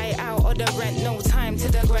in. Fly out or the rent, no time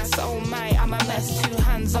to digress. Oh my, I'm a mess. 2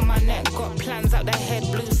 hands on my neck, got plans out the head.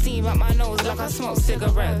 Blue steam up my nose like I smoke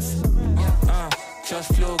cigarettes.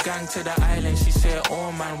 Just flew gang to the island. She said,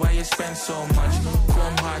 oh man, why you spend so much?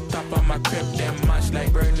 Chrome hard top on my crib, them much.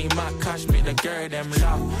 Like Bernie Mac, cash me the girl, them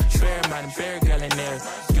love. Bear man, bear girl in there.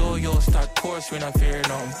 Yo, start course when I fear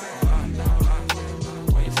no.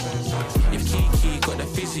 If Kiki got the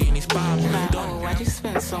fizzy in his palm, why'd you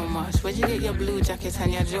spend so much? Where'd you get your blue jacket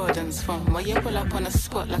and your Jordans from? Why you pull up on a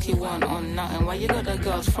spot like you want on nothing? Why you got the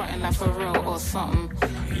girls fronting like for real or something?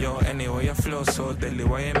 Yo, anyway, your flow so deadly.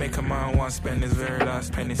 Why you make a man want spend his very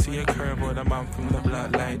last penny? See a curve or the man from the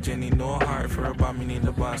blood like Jenny. No heart for a bomb, you need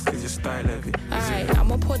the boss, cause your style heavy. Alright,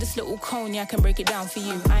 I'ma pour this little cognac and break it down for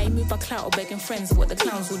you. I ain't move by clout or begging friends what the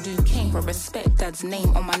clowns will do. Came for respect, dad's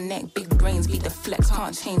name on my neck. Big brains beat the flex,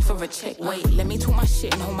 can't change for a check. Wait, let me talk my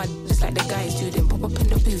shit and hold my just like the guys do. Then pop up in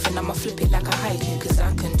the booth and I'ma flip it like a haiku. Cause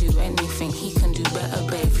I can do anything, he can do better,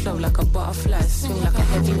 babe. Flow like a butterfly, swing like a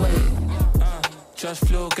heavyweight. Just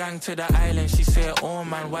flew gang to the island. She said, oh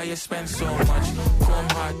man, why you spend so much? Chrome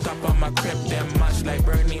hard top on my crib, them much. Like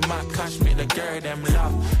Bernie Mac, cash me the girl, them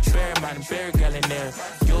love. Bear man, bear girl in there.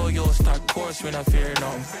 Yo, start course when I fear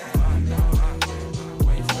no.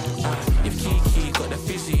 If Kiki got the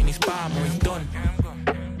fizzy in his palm, we're done.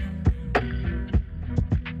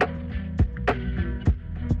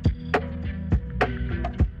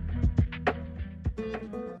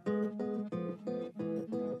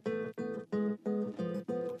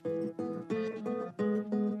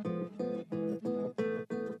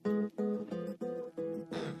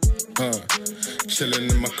 Chilling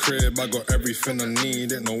in my crib, I got everything I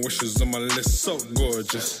need. Ain't no wishes on my list, so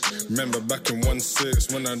gorgeous. Remember back in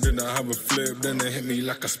 1-6 when I didn't have a flip, then they hit me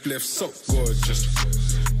like a spliff, so gorgeous.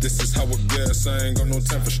 This is how it gets, I ain't got no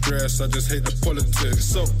time for stress, I just hate the politics,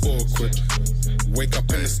 so awkward. Wake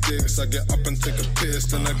up in the sticks, I get up and take a piss,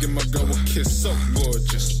 then I give my girl a kiss, so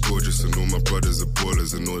gorgeous. Gorgeous, and all my brothers are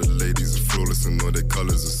ballers, and all the ladies are flawless, and all their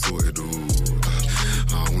colors are sorted. Ooh,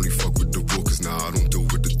 I only fuck with the walkers, now I don't deal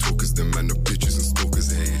with the talkers, them man the bitches and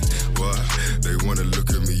stalkers, hey. Why? They wanna look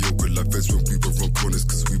at me awkward like vets when we were on corners,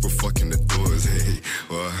 cause we were fucking the doors, hey.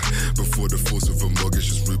 Why? Before the force of a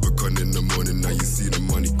mortgage, just Rubicon in the morning, now you see the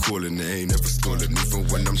money calling, they ain't never stolen, even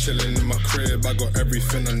when I'm chilling in my crib, I got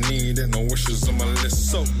everything I need, ain't no wishes on my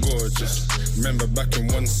list, so gorgeous. Remember back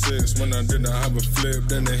in 1-6 when I didn't have a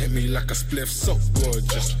flip, then they hit me like a spliff, so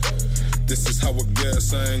gorgeous. This is how it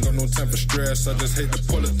gets, I ain't got no time for stress, I just hate the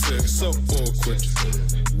politics, so awkward.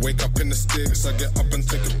 Wake up in the sticks, I get up and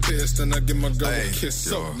take a piss, then I give my girl a kiss,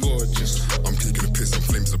 so gorgeous. I'm taking a piss, I'm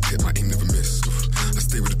flames in a pit, I ain't never miss. I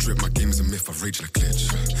stay with the drip, my game is a myth, I rage like glitch.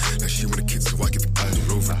 Like she want a kid, so I give it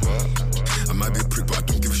all over. I might be a prick, but I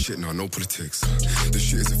don't give a shit, now no politics. This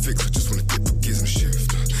shit isn't fixed, I just wanna dip the gears and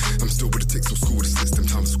shift. I'm still with the ticks, so school with the system,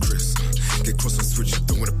 times of Chris. Get cross and switch, I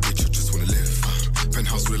don't want a bitch, I just wanna live.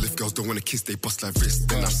 Penthouse with a lift, girls don't wanna kiss, they bust like wrist,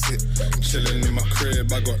 then I sit. Chilling in my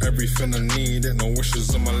crib, I got everything I need, ain't no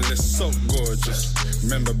wishes on my list, so gorgeous.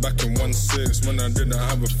 Remember back in 1-6 when I didn't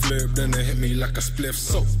have a flip, then they hit me like a spliff,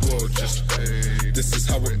 so gorgeous. This is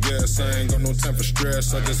how it gets, I ain't got no time for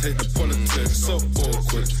stress, I just hate the politics, so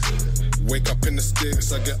awkward. Wake up in the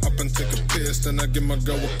sticks, I get up and take a piss, then I give my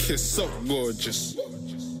girl a kiss, so gorgeous.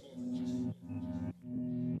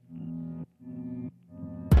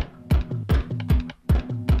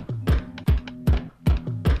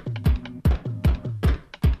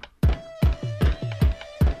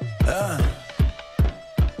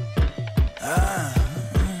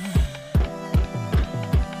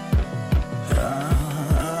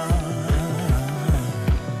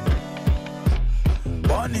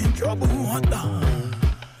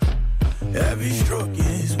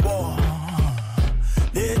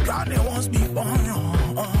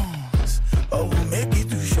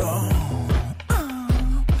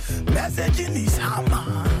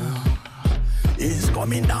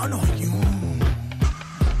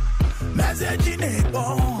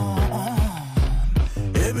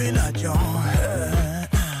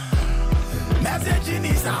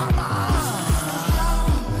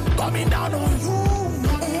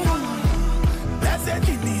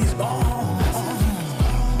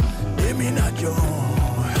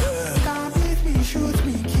 Shoot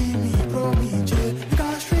me, kill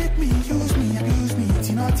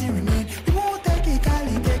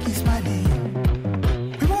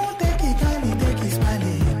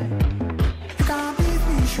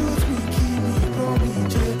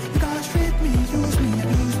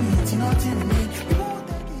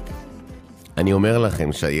אני אומר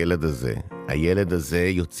לכם שהילד הזה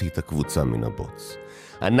יוציא את הקבוצה מן הבוץ.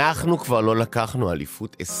 אנחנו כבר לא לקחנו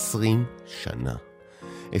אליפות 20 שנה.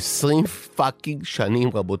 20 פאקינג שנים,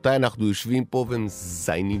 רבותיי, אנחנו יושבים פה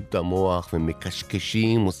ומזיינים את המוח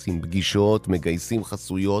ומקשקשים, עושים פגישות, מגייסים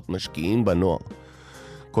חסויות, משקיעים בנוער.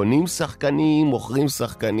 קונים שחקנים, מוכרים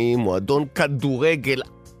שחקנים, מועדון כדורגל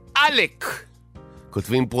עלק.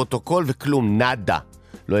 כותבים פרוטוקול וכלום, נדה.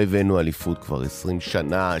 לא הבאנו אליפות כבר 20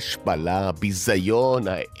 שנה, השפלה, ביזיון,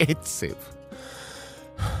 העצב.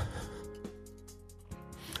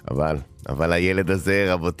 אבל הילד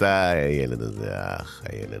הזה, רבותיי,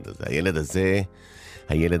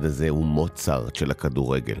 הילד הזה הוא מוצרט של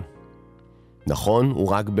הכדורגל. נכון, הוא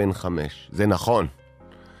רק בן 5, זה נכון.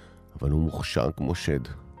 אבל הוא מוכשר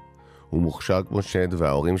כמו שד.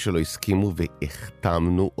 וההורים שלו הסכימו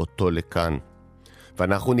והחתמנו אותו לכאן.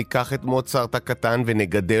 ואנחנו ניקח את מוצרט הקטן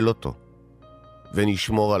ונגדל אותו.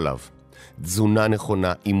 ונשמור עליו. תזונה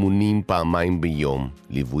נכונה, אימונים פעמיים ביום,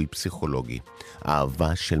 ליווי פסיכולוגי.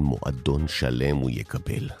 אהבה של מועדון שלם הוא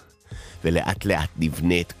יקבל. ולאט לאט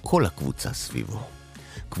נבנה את כל הקבוצה סביבו.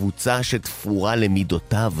 קבוצה שתפורה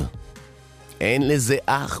למידותיו. אין לזה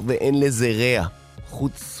אח ואין לזה רע.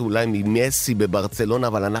 חוץ אולי ממסי בברצלונה,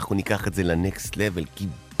 אבל אנחנו ניקח את זה לנקסט לבל,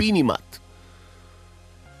 קיבינימט.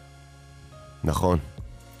 נכון.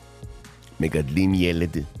 מגדלים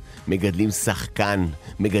ילד, מגדלים שחקן,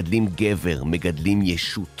 מגדלים גבר, מגדלים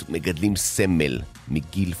ישות, מגדלים סמל,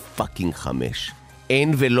 מגיל פאקינג 5.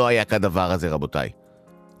 אין ולא היה כדבר הזה, רבותיי.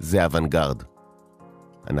 זה אוונגרד.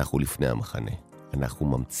 אנחנו לפני המחנה. אנחנו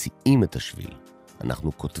ממציאים את השביל.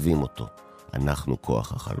 אנחנו כותבים אותו. אנחנו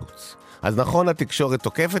כוח החלוץ. אז נכון, התקשורת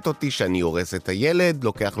תוקפת אותי שאני הורס את הילד,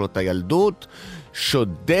 לוקח לו את הילדות,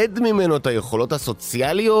 שודד ממנו את היכולות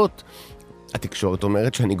הסוציאליות. התקשורת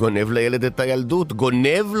אומרת שאני גונב לילד את הילדות,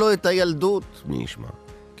 גונב לו את הילדות. מי ישמע?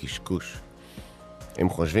 קשקוש. הם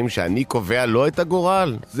חושבים שאני קובע לו את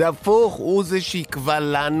הגורל. זה הפוך, הוא זה שיקבע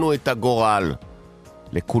לנו את הגורל.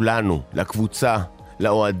 לכולנו, לקבוצה,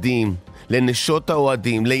 לאוהדים, לנשות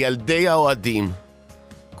האוהדים, לילדי האוהדים.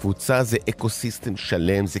 קבוצה זה אקוסיסטם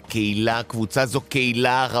שלם, זה קהילה, קבוצה זו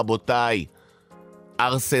קהילה, רבותיי.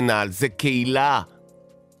 ארסנל זה קהילה.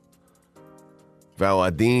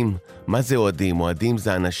 והאוהדים, מה זה אוהדים? אוהדים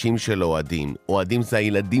זה אנשים של אוהדים. אוהדים זה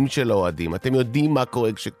הילדים של אוהדים. אתם יודעים מה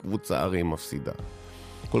קורה כשקבוצה הרי מפסידה.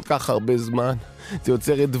 כל כך הרבה זמן. זה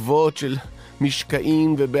יוצר אדוות של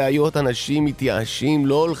משקעים ובעיות, אנשים מתייאשים,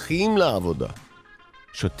 לא הולכים לעבודה.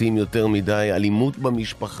 שותים יותר מדי, אלימות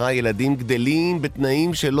במשפחה, ילדים גדלים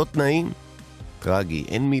בתנאים שלא תנאים. טרגי,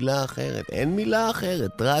 אין מילה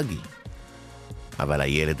אחרת, טרגי. אבל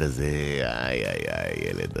הילד הזה,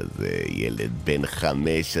 ילד בן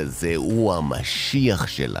 5 הזה, הוא המשיח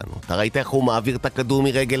שלנו. אתה ראית איך הוא מעביר את הכדור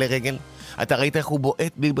מרגל לרגל? אתה ראית איך הוא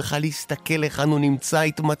בועט בי בכלל להסתכל איך אנו נמצא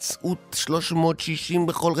התמצאות 360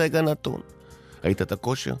 בכל רגע נתון? ראית את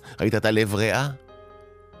הכושר? ראית את הלב ריאה?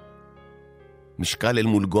 משקל אל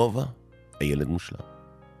מול גובה? הילד מושלם.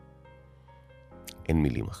 אין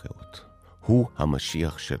מילים אחרות. הוא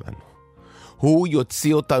המשיח שלנו. הוא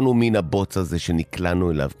יוציא אותנו מן הבוץ הזה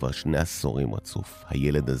שנקלענו אליו כבר 2 עשורים רצוף.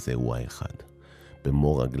 הילד הזה הוא האחד.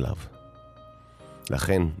 במור רגליו.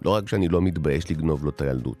 לכן, לא רק שאני לא מתבייש לגנוב לו את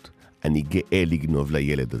הילדות, אני גאה לגנוב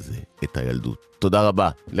לילד הזה את הילדות. תודה רבה.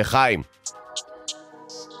 לחיים.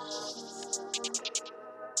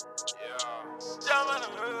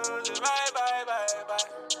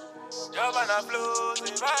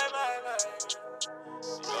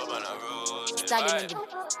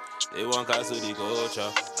 They want cancel the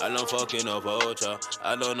culture. I don't fucking no poacher.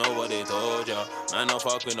 I don't know what they told ya. Man, I'm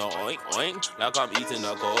fucking no oink oink like I'm eating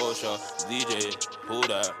a kosher. DJ, pull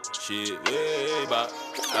that shit way back.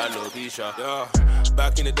 I know Keisha. Yeah.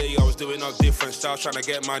 Back in the day, I was doing all different styles, trying to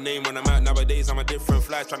get my name on the map. Nowadays, I'm a different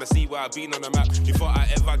fly, trying to see where I've been on the map. Before I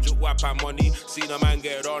ever juke whap and money, seen a man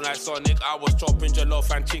get on like Sonic. I was chopping jollof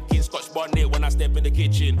and chicken, Scotch bonnet when I step in the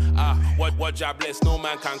kitchen. What job bless, no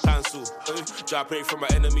man can cancel. Job pray for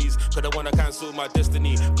my enemies, cause they wanna cancel my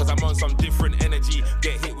destiny. Cause I'm on some different energy,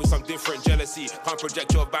 get hit with some different jealousy. Can't project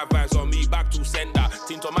your bad vibes on me, back to sender.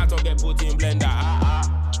 Team tomato get put in blender.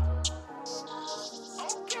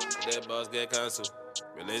 Dead boss get cancelled.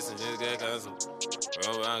 Relationships get cancelled.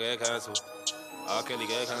 Run around get cancelled. R. Kelly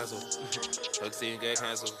get cancelled. Vaccine get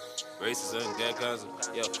cancelled. Racism get cancelled.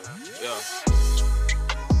 Yo.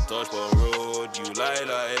 Touch on the road, you lie.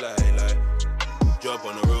 Jump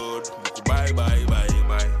on the road, bye.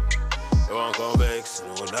 They won't come vex,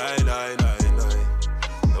 no lie.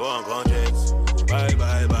 They won't come checks, bye.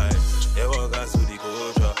 They won't cancel the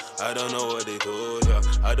culture. I don't know what they told ya.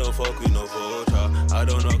 I don't fuck with no culture. I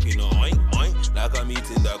don't knock in no oink, like I'm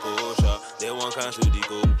eating that kosher. They want cancel the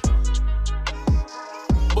go.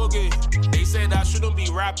 Boogie, they say that I shouldn't be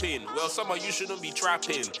rapping. Well, some of you shouldn't be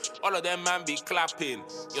trapping. All of them man be clapping.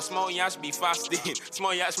 Your small yash be fasting.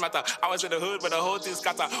 Small yash matter. I was in the hood, but the whole thing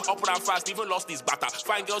scatter. Up and down fast, even lost his batter.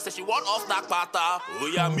 Fine girl said she want off that batter. Oh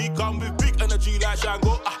yeah, me come with big energy like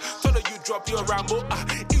Shango. Told her you drop your Rambo.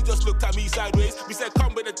 He just looked at me sideways. We said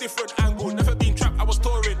come with a different angle. Never been trapped, I was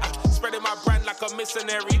touring. Spreading my brand like a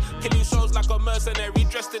missionary. Killing shows like a mercenary.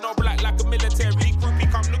 Dressed in all black like a military. Groupie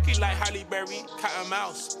come looking like Halle Berry. Cat and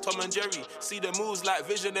mouse, Tom and Jerry. See the moves like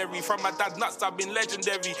visionary. From my dad nuts, I've been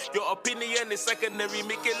legendary. Your opinion is secondary.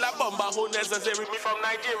 Make it like bomba, who necessary. Me from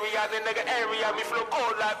Nigeria, the nigga area. Me flow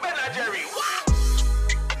cold like Ben and Jerry.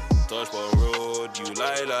 Touch on road, you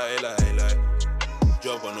lie.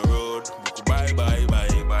 Jump on the road, bye.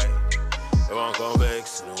 They won't come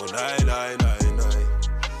vex, no lie.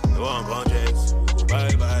 They won't come checks,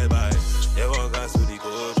 bye. They won't cancel the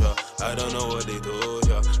culture. I don't know what they told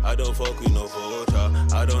ya. I don't fuck with no vulture.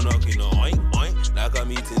 I don't knock in no oink. Like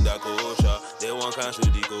I'm eating that kosher. They won't cancel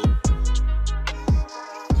the go.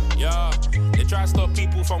 Yeah, they try to stop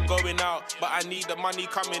people from going out, but I need the money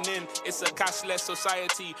coming in. It's a cashless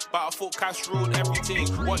society, but I thought cash ruled everything.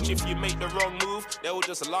 Watch if you make the wrong move, they will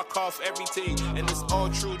just lock off everything. And it's all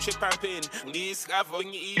true, chip and pin. These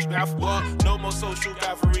when you eat, what? No more social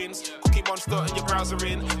gatherings. Cookie Monster in your browser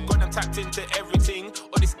in. Got them tapped into everything.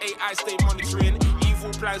 All this AI stay monitoring.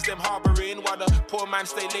 Evil plans them harboring, while the poor man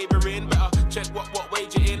stay laboring. Better check what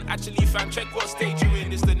wage you're in. Actually, fam, check what stage you're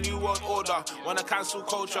in. It's the new world order. Wanna cancel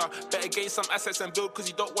culture. Better gain some assets and build, cause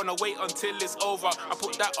you don't wanna wait until it's over. I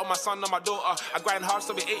put that on my son and my daughter. I grind hard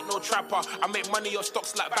so it ain't no trapper. I make money off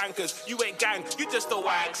stocks like bankers. You ain't gang, you just a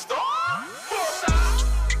wankster.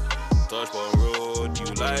 Touch on road, you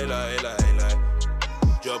lie.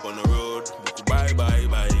 Jump on the road, bye.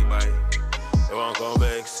 They won't come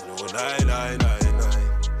vex, no lie.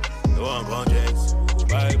 They won't come checks,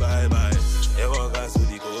 bye. They won't cancel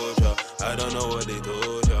the culture. I don't know what they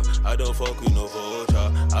told ya. I don't fuck with no vulture.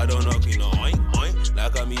 I don't knock in no oink.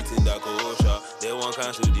 Like I'm eating that kosher. They won't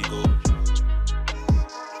cancel the go.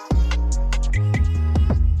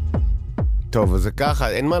 טוב, אז זה ככה,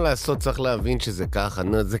 אין מה לעשות, צריך להבין שזה ככה.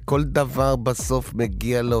 זה כל דבר בסוף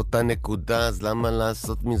מגיע לאותה נקודה, אז למה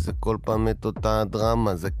לעשות מזה כל פעם את אותה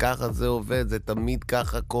דרמה? זה ככה, זה עובד, זה תמיד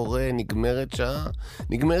ככה קורה, נגמרת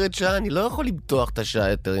שעה, אני לא יכול למתוח את השעה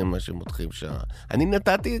יותר עם מה שמותחים שעה. אני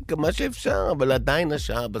נתתי כמה שאפשר, אבל עדיין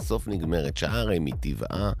השעה בסוף נגמרת. שעה הרי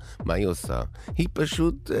מטבעה, מה היא עושה? היא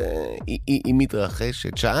פשוט, היא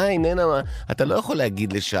מתרחשת. שעה איננה, אתה לא יכול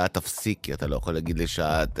להגיד לשעה תפסיקי, אתה לא יכול להגיד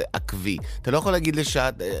לשעה עקבי. אתה לא יכול להגיד לשעה,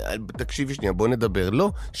 תקשיבי שנייה, בוא נדבר.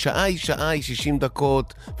 לא, שעה היא 60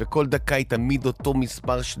 דקות, וכל דקה היא תמיד אותו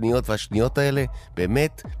מספר שניות, והשניות האלה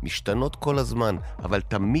באמת משתנות כל הזמן, אבל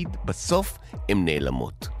תמיד בסוף הן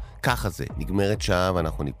נעלמות. ככה זה, נגמרת שעה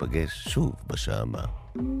ואנחנו ניפגש שוב בשעה הבאה.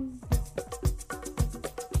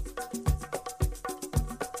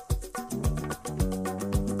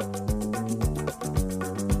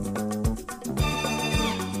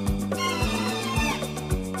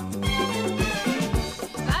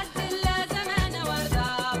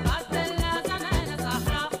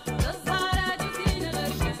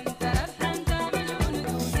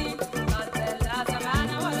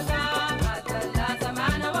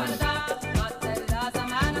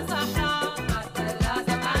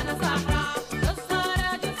 زمان صحة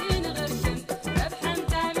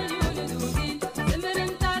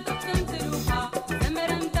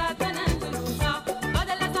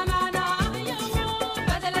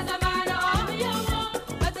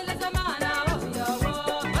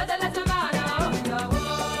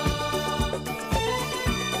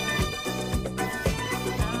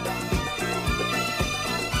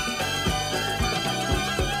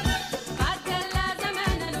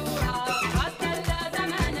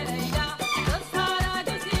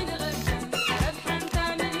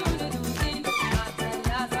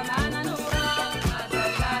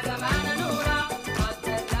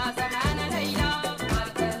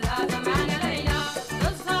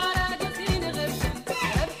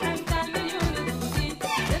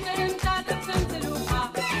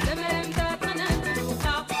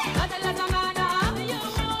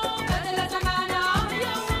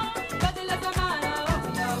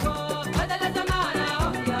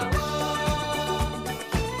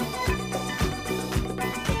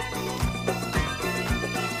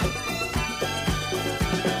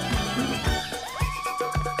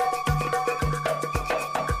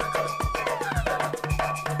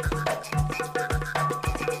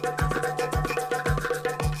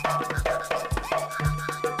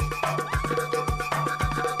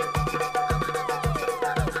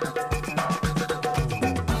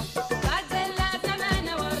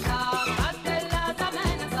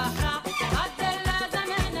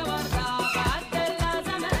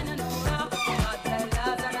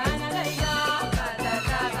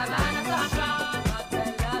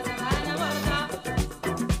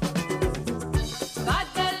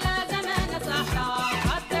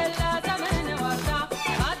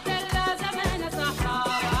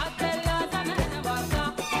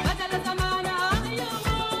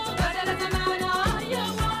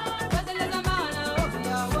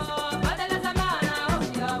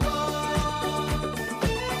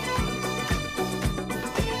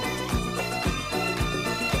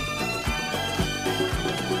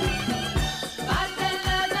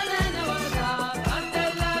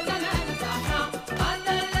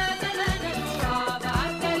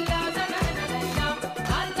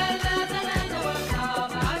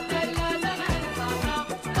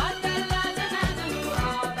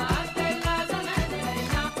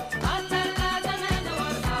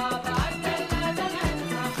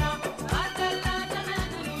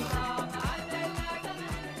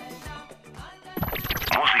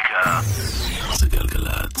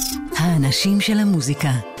האנשים של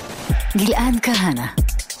המוזיקה. גלעד כהנא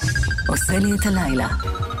עושה לי את הלילה.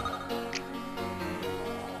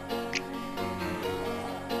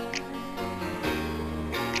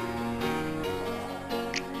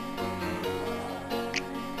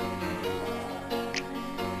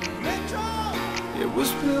 It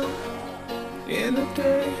was built in a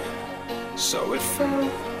day, so it fell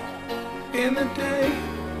in a day.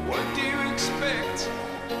 What do you expect?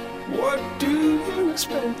 What do you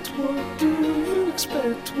expect? What do you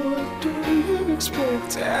expect? What do you expect?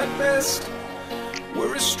 At best,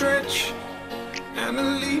 we're a stretch and a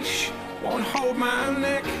leash won't hold my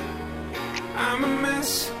neck. I'm a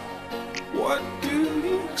mess. What do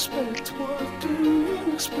you expect? What do you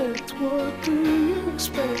expect? What do you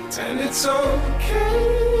expect? And it's okay,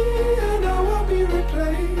 I know I'll be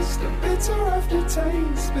replaced. A bitter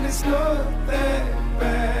aftertaste, but it's not that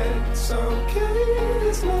bad. It's okay,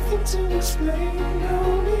 there's nothing to explain.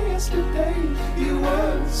 Only yesterday you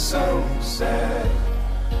were so sad.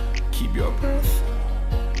 Keep your breath,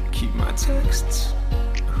 keep my texts.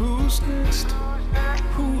 Who's next?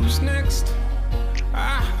 Who's next?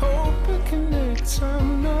 I hope it connects. I'm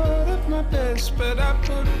not at my best, but I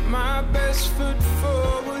put my best foot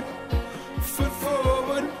forward. Foot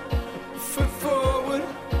forward, foot forward.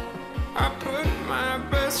 I put my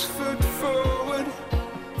best foot forward.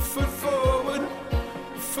 Foot forward,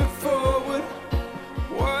 foot forward.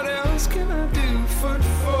 What else can I do? Foot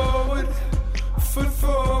forward, foot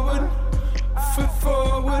forward, foot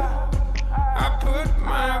forward. I put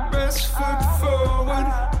my best foot forward.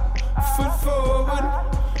 Foot forward,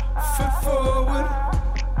 foot forward.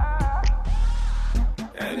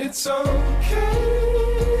 And it's okay,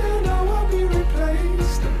 I know I'll be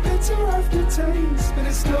replaced. A bitter aftertaste, but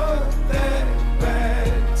it's not that bad.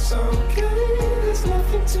 It's okay, there's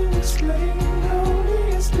nothing to explain. Only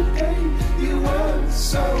yesterday you were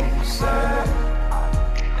so sad.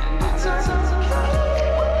 And it's okay.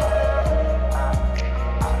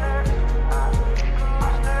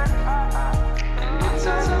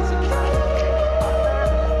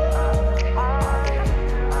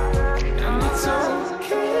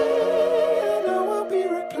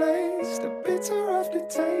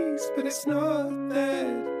 But it's not that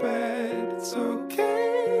bad. It's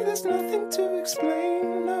okay, there's nothing to explain.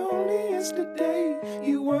 Only yesterday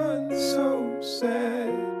you weren't so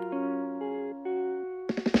sad.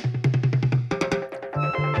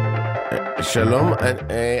 שלום,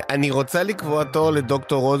 אני רוצה לקבוע תור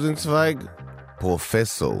לדוקטור רוזנצוויג.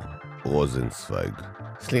 פרופסור רוזנצוויג.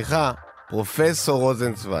 סליחה, פרופסור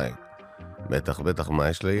רוזנצוויג. בטח, מה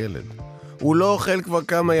יש לילד? הוא לא אוכל כבר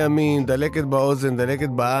כמה ימים, דלקת באוזן, דלקת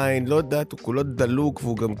בעין, לא יודעת, הוא כולו דלוק,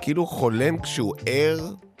 והוא גם כאילו חולם כשהוא ער.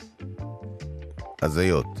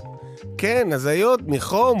 הזיות. כן, הזיות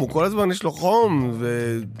מחום, הוא כל הזמן יש לו חום,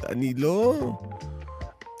 ואני לא...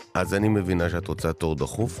 אז אני מבינה שאת רוצה תור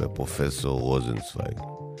דחוף לפרופסור רוזנצוויג.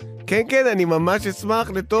 כן, אני ממש אשמח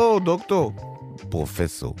לתור, דוקטור.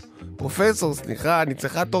 פרופסור, סליחה, אני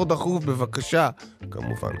צריכה תור דחוף, בבקשה.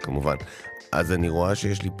 כמובן. אז אני רואה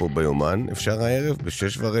שיש לי פה ביומן, אפשר הערב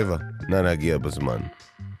ב6:15. נא להגיע בזמן.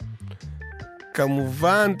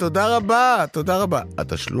 כמובן, תודה רבה.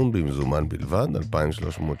 התשלום במזומן בלבד,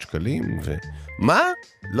 2,300 שקלים, מה?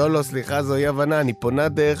 לא, סליחה, זוהי הבנה, אני פונה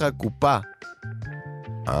דרך הקופה.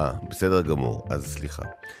 בסדר גמור, אז סליחה.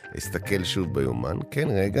 אסתכל שוב ביומן, כן,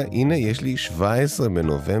 רגע, הנה, יש לי 17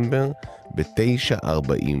 בנובמבר,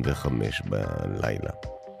 ב9:45 בלילה.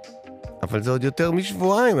 אבל זה עוד יותר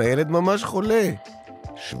משבועיים, הילד ממש חולה.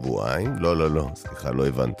 שבועיים? לא, סליחה, לא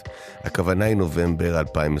הבנת. הכוונה היא נובמבר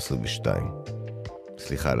 2022.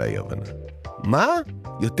 סליחה על ההבנה. מה?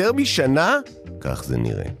 יותר משנה? כך זה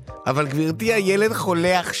נראה. אבל גברתי, הילד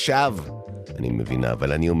חולה עכשיו. אני מבינה,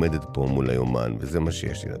 אבל אני עומדת פה מול היומן, וזה מה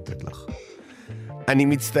שיש לי לתת לך. אני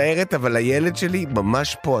מצטערת, אבל הילד שלי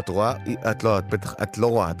ממש פה, את רואה? את לא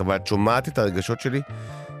רואה, אבל את שומעת את הרגשות שלי?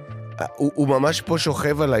 הוא ממש פה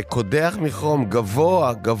שוכב עליי, קודח מחום,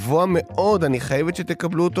 גבוה מאוד, אני חייבת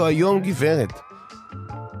שתקבלו אותו היום, גברת.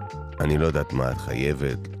 אני לא יודעת מה את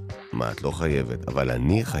חייבת, מה את לא חייבת, אבל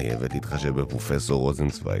אני חייבת להתחשב בפרופסור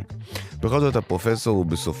רוזנצוויג. בכל זאת, הפרופסור הוא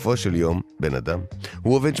בסופו של יום בן אדם.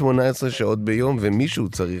 הוא עובד 18 שעות ביום, ומישהו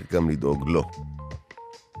צריך גם לדאוג לו.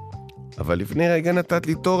 אבל לפני רגע נתת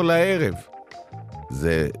לי תור לערב.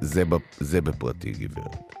 זה בפרטי,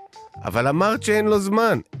 גברת. אבל אמרת שאין לו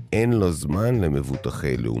זמן. אין לו זמן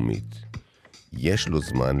למבוטחי לאומית. יש לו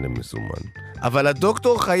זמן למזומן. אבל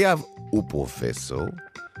הדוקטור חייב. הוא פרופסור,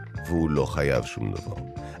 והוא לא חייב שום דבר.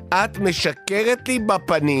 את משקרת לי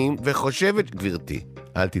בפנים וחושבת, גברתי,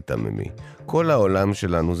 אל תתעממי. כל העולם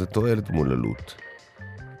שלנו זה תועלת מול עלות.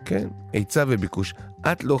 כן, היצע וביקוש.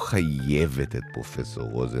 את לא חייבת את פרופסור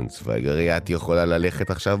רוזנצוויג, הרי את יכולה ללכת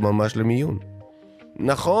עכשיו ממש למיון.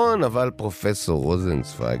 נכון, אבל פרופסור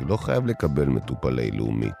רוזנצוויג לא חייב לקבל מטופלי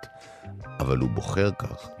לאומית, אבל הוא בוחר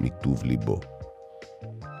כך מטוב ליבו.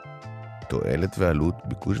 תועלת ועלות,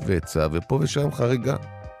 ביקוש והיצע, ופה ושם חריגה.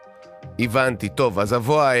 הבנתי, טוב, אז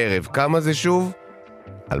אבוא הערב. כמה זה שוב?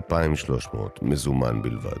 2,300, מזומן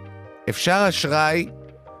בלבד. אפשר אשראי?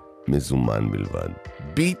 מזומן בלבד.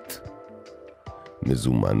 ביט?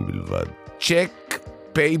 מזומן בלבד. צ'ק?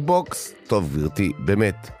 פייבוקס? טוב, גברתי,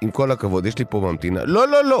 באמת, עם כל הכבוד, יש לי פה ממתינה. לא,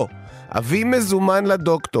 לא, לא! אביא מזומן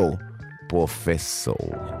לדוקטור. פרופסור.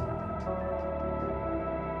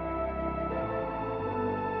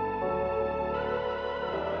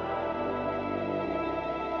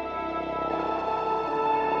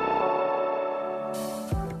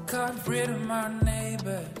 Got rid of my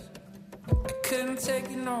neighbors. I couldn't take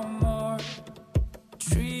it no more.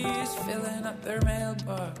 Trees filling up their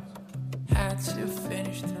mailbox. Had to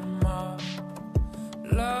finish them off.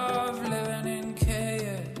 Love living in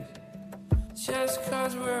chaos. Just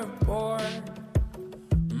cause we're bored.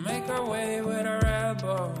 Make our way with our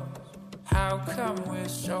elbows. How come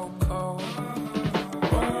we're so cold?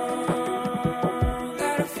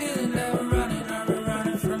 Got a feeling that we're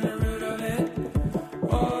running from the root of it.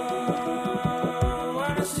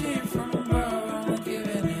 Wanna see it from above, I'm not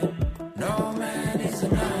giving in. No man is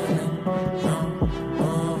an island. No,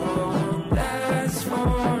 that's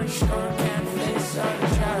for sure. Can't face our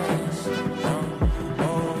giants. No,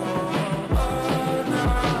 no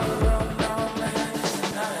man is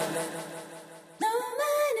an island. No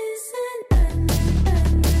man is an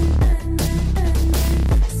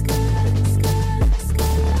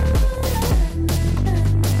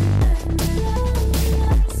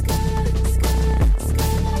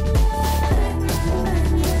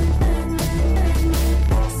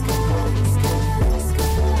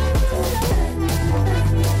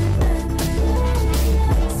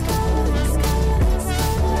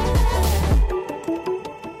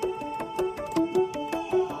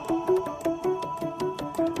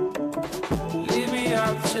Lead me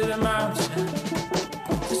up to the mountain,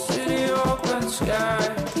 the city open sky,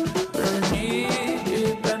 where knee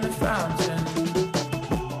deep in the fountain,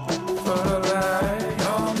 full of light.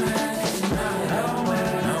 No man is an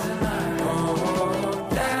island, no,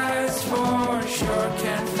 that's for sure.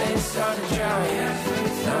 Can't face all the giants.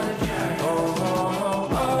 No,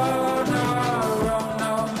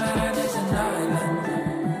 no man is an island.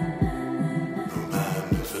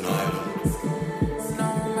 No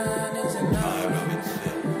man is an island.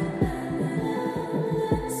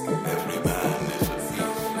 Every man is a piece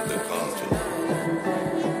of the continent,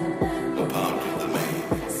 a part of the main.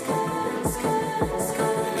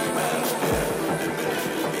 Any man's death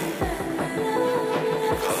diminishes me,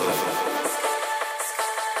 because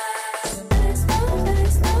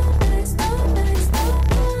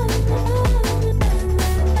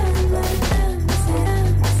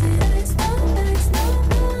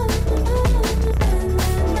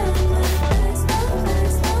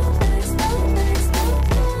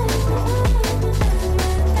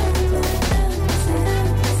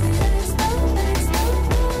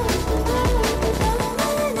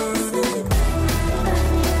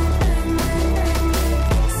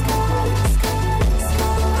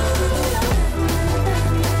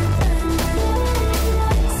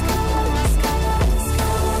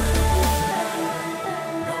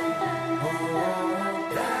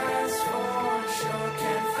that's for sure.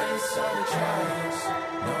 Can't face all the giants.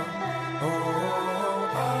 No,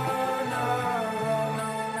 no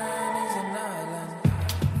man is an island.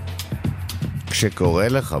 כשקורה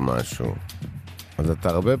לך משהו, אז אתה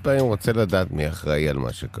הרבה פעמים רוצה לדעת מי אחראי על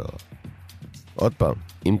מה שקרה. עוד פעם,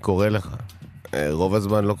 אם קורה לך, רוב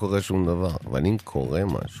הזמן לא קורה שום דבר, אבל אם קורה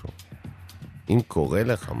משהו, אם קורה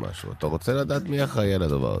לך משהו, אתה רוצה לדעת מי אחראי על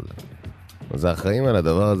הדבר הזה. אז האחראים על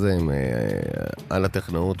הדבר הזה הם על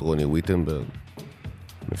הטכנאות רוני ויטנברג,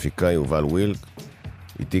 מפיקה יובל וילק,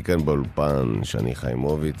 איתי כאן באולפן שני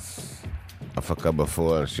חיימוביץ, הפקה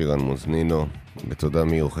בפועל שירן מוזנינו, בתודה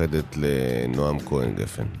מיוחדת לנועם כהן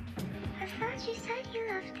גפן. I thought you said you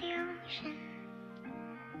loved the ocean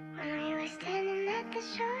when we were standing at the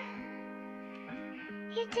shore.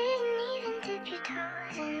 You didn't even dip your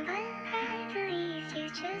toes in, but I believed you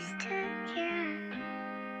just took your own.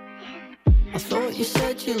 I thought you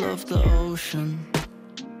said you loved the ocean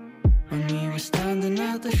when we were standing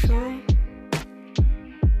at the shore.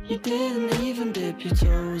 You didn't even dip your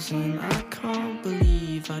toes in. I can't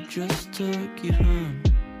believe I just took you home.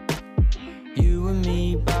 You and me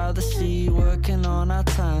by the sea, working on our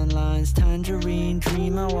timelines. Tangerine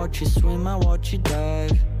dream, I watch you swim, I watch you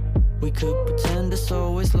dive. We could pretend it's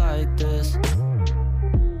always like this.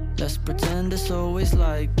 Let's pretend it's always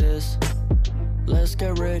like this. Let's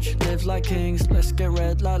get rich, live like kings. Let's get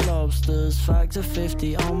red like lobsters. Factor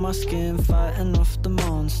 50 on my skin, fighting off the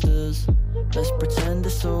monsters. Let's pretend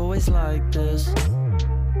it's always like this.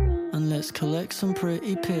 And let's collect some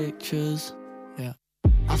pretty pictures. Yeah.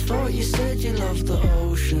 I thought you said you loved the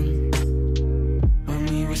ocean when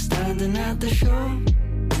we were standing at the shore.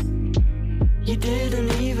 You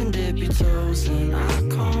didn't even dip your toes in. I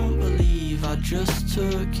can't believe I just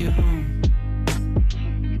took you home.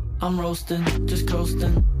 I'm roasting, just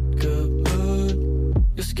coasting, good mood.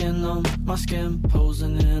 Your skin on my skin,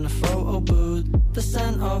 posing in a photo booth. The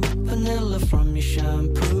scent of vanilla from your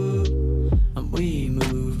shampoo. And we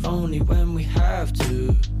move only when we have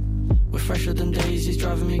to. We're fresher than daisies,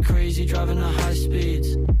 driving me crazy, driving at high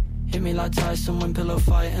speeds. Hit me like Tyson when pillow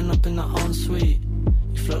fighting up in the ensuite.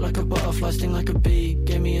 You float like a butterfly, sting like a bee,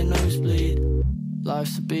 gave me a nosebleed.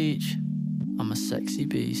 Life's a beach, I'm a sexy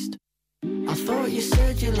beast. I thought you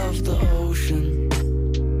said you loved the ocean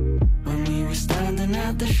when we were standing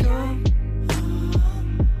at the shore.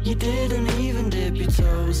 You didn't even dip your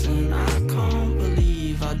toes in. I can't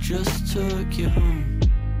believe I just took you home.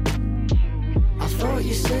 I thought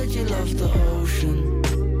you said you loved the ocean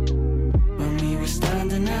when we were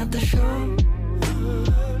standing at the shore.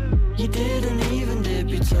 You didn't even dip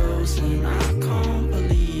your toes in. I can't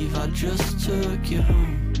believe I just took you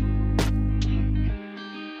home.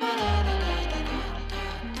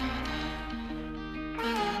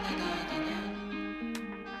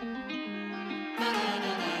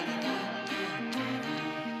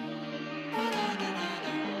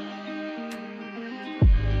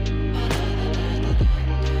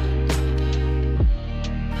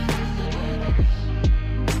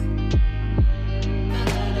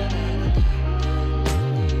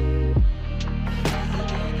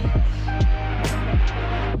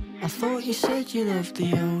 You said you loved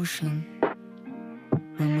the ocean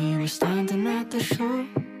when we were standing at the shore.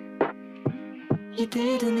 You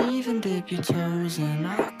didn't even dip your toes in.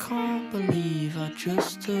 I can't believe I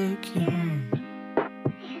just took you home.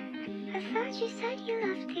 I thought you said you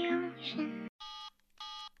loved the ocean.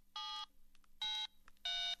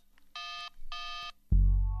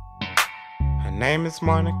 Her name is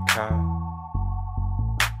Monica.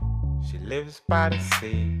 She lives by the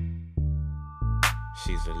sea.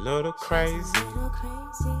 She's a little crazy.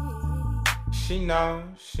 She knows,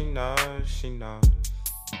 she knows, she knows.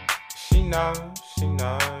 She knows, she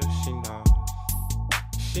knows, she knows.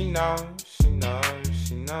 She knows, she knows,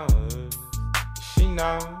 she knows. She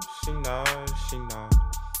knows, she knows, she knows.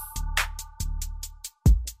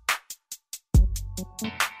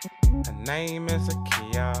 Her name is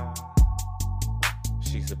Akia.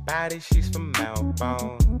 She's a baddie, she's from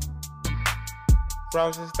Melbourne.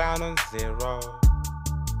 Roses down on 0.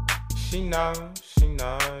 She knows, she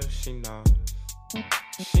knows, she knows.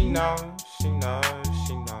 She knows, she knows,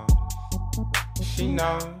 she knows. She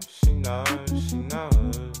knows, she knows, she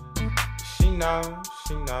knows. She knows,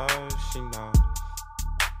 she knows, she knows.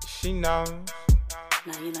 She knows.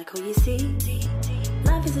 Now you like who you see.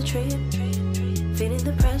 Life is a trip. Feeling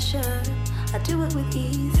the pressure. I do it with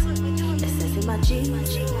ease. Assessing my G.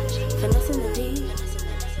 Finessing the D.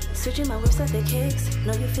 Switching my whips like the kicks.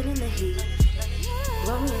 Know you're feeling the heat.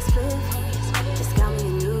 Roll me a split, just got me a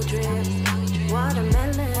new drip.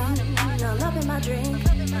 Watermelon, all up in my drink.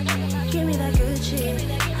 Give me that good shit.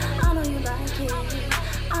 I know you like it.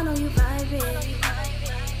 I know you vibe it.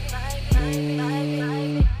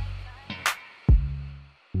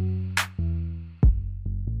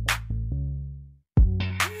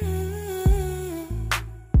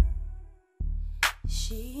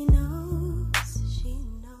 She knows, she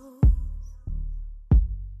knows.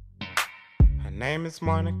 Her name is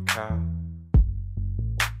Monica.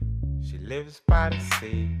 She lives by the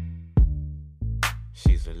sea.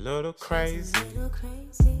 She's a little crazy.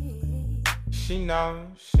 She knows,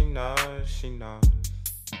 she knows, she knows.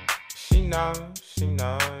 She knows, she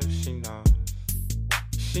knows, she knows.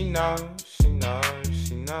 She knows, she knows,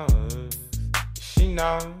 she knows. She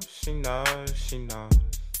knows, she knows, she knows.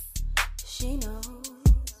 She knows.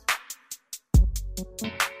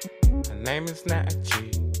 Her name is Nata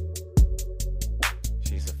G.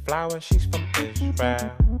 She's a flower, she's from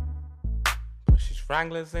Israel. Pushes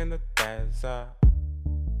wranglers in the desert.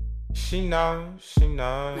 She knows, she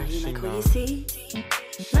knows, now you she like knows. Who you see.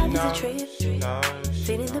 Life is a trip.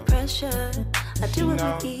 Feeling the pressure. I do it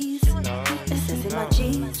with ease. Assessing my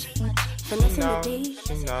G's. Finessing the D.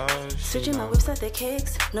 Switching my whips like the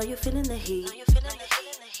kicks. Know you're feeling the heat.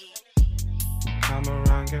 Come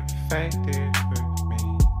around, get faded with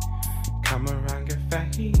me. Come around, get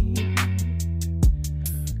faded.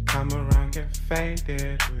 Come around, get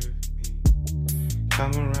faded with me.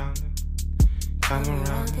 Come around, come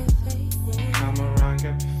around, come around,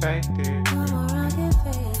 get faded. Come around, get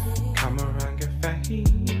faded. Come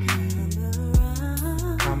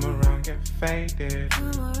around, get faded.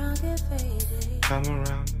 Come around, get faded. Come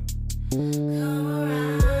around. Come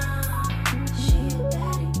around. She a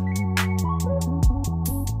baddie.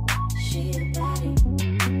 She a baddie.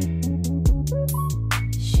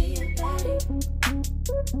 She a baddie.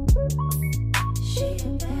 She a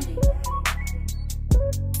baddie.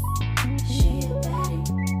 She a baddie.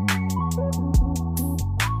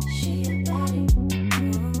 She a baddie.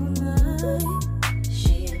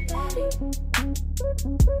 She a baddie.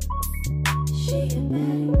 She a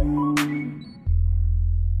baddie.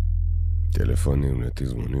 טלפונים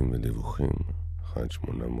לתזמונים ודיווחים 1-800-809-18.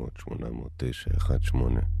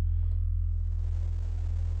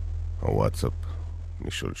 הוואטסאפ,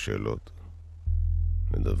 לשאול שאלות,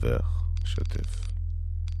 לדווח, לשתף,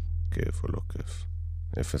 כיף או לא כיף.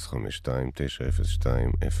 052-902-0002.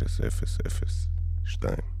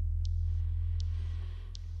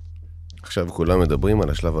 עכשיו כולם מדברים על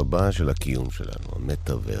השלב הבא של הקיום שלנו,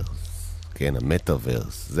 המטאברס. כן,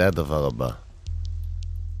 המטאברס, זה הדבר הבא.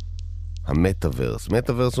 המטאברס.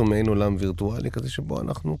 מטאברס הוא מעין עולם וירטואלי כזה שבו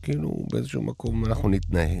אנחנו כאילו באיזשהו מקום אנחנו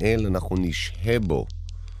נתנהל, אנחנו נשהה בו.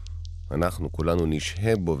 אנחנו כולנו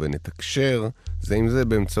נשהה בו ונתקשר זה עם זה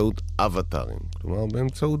באמצעות אבטרים. כלומר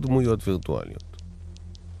באמצעות דמויות וירטואליות.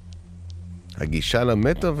 הגישה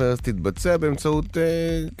למטאברס תתבצע באמצעות,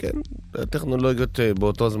 כן, הטכנולוגיות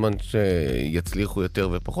באותו זמן שיצליחו יותר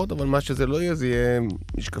ופחות, אבל מה שזה לא יהיה זה יהיה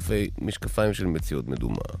משקפיים של מציאות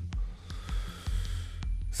מדומה.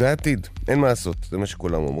 זה העתיד, אין מה לעשות, זה מה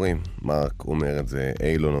שכולם אומרים. מרק אומר את זה,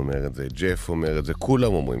 אילון אומר את זה, ג'ף אומר את זה,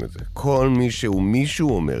 כולם אומרים את זה. כל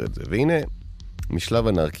מישהו אומר את זה. והנה, משלב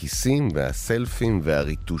הנרקיסים והסלפים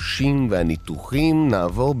והריטושים והניתוחים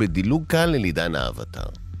נעבור בדילוג קל לעידן האבטר.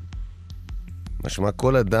 משמע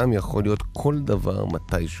כל אדם יכול להיות כל דבר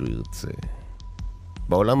מתי שהוא ירצה.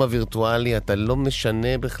 בעולם הווירטואלי אתה לא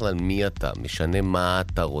משנה בכלל מי אתה, משנה מה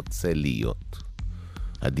אתה רוצה להיות.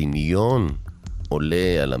 הדמיון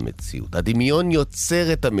עולה על המציאות. הדמיון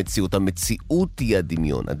יוצר את המציאות. המציאות היא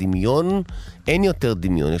הדמיון. הדמיון, אין יותר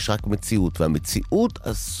דמיון, יש רק מציאות. והמציאות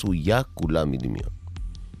עשויה כולה מדמיון.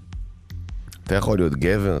 אתה יכול להיות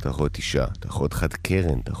גבר, אתה יכול להיות אישה, אתה יכול להיות חד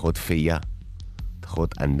קרן, אתה יכול להיות פייה, אתה יכול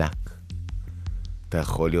להיות ענק, אתה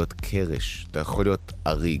יכול להיות קרש, אתה יכול להיות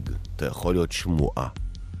אריג, אתה יכול להיות שמועה.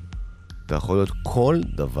 אתה יכול להיות כל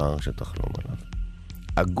דבר שתחלום עליו.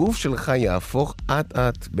 הגוף שלך יהפוך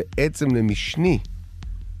עט בעצם למשני.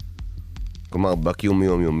 כלומר, בקיום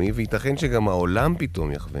יומיומי, וייתכן שגם העולם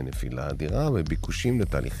פתאום יחווה נפילה אדירה וביקושים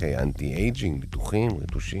לתהליכי אנטי-אייג'ינג, ניתוחים,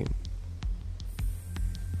 ריטושים.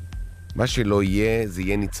 מה שלא יהיה, זה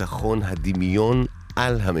יהיה ניצחון הדמיון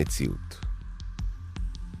על המציאות.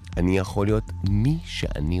 אני יכול להיות מי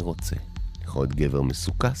שאני רוצה. אני יכול להיות גבר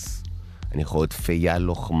מסוכס, אני יכול להיות פייה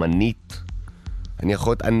לוחמנית, אני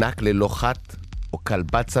יכול להיות ענק ללוחת, או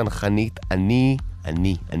כלבה צנחנית. אני,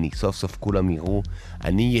 סוף סוף כולם יראו,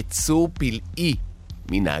 אני יצור פלאי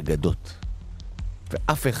מן האגדות.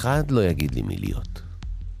 ואף אחד לא יגיד לי מי להיות.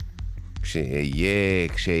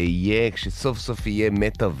 כשסוף סוף יהיה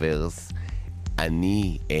מטאברס,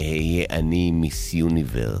 אני אהיה אני מיס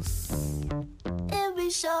יוניברס. It'd be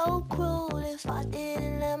so cruel if I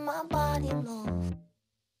didn't let my body move.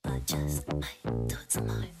 I just might do it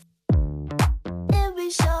tonight. It'd be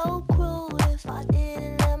so cruel if I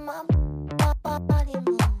didn't let my body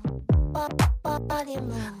move. Body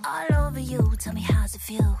move. All over you, tell me how's it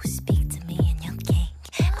feel. Speak to me in your kink.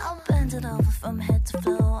 I'll bend it over from head to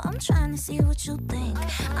floor. I'm trying to see what you think.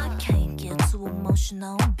 I can't get too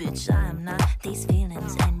emotional, bitch. I am not these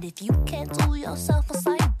feelings. And if you can't do yourself a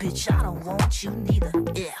sight, bitch, I don't want you neither.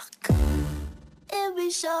 Yuck. It'd be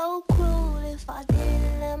so cruel if I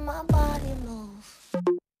didn't let my body move.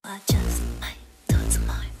 I just might do it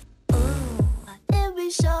tonight. Ooh. It'd be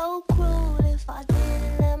so cruel if I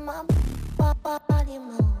didn't let my body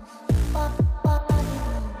move. Body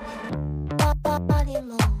move. Body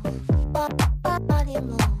move. Body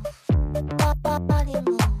move. Body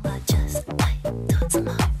move. I just might do it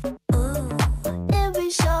tonight. Ooh. It'd be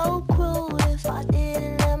so cruel if I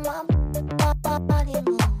didn't let my body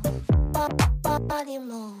move. Body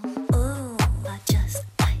move. Ooh. I just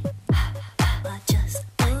might. I just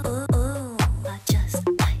might. Ooh. I just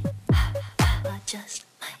might. I just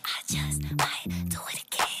might. I just might do it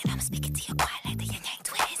again. I'm speaking to your quiet like the Yang Yang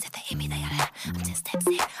twins. If they hear me, they alert. I'm 10 steps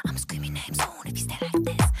in. I'm screaming names soon if you stay like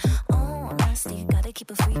this. Oh, nasty. Gotta keep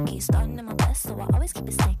it freaky. Starting in my best, so I always keep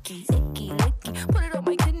it sticky. Icky, licky. Put it on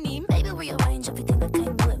my kidney. Maybe rearrange everything that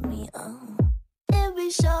came with me.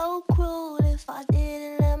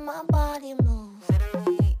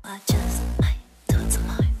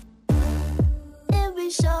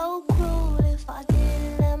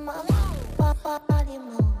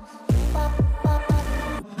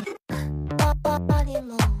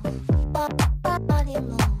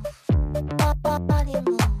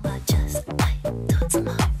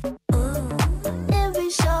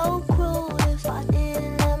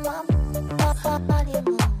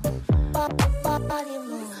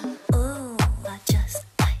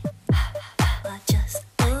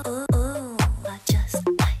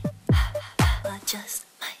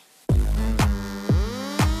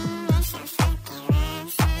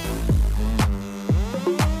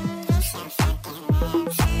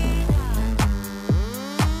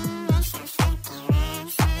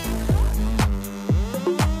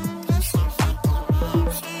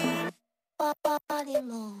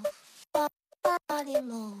 body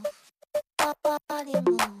move. Body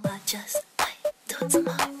move. I just might do it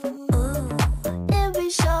tomorrow. Ooh, it'd be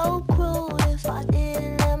so cruel if I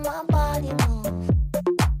didn't let my body move.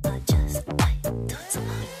 I just might do it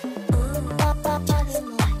tomorrow. Ooh, body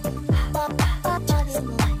move. Body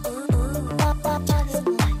move. Body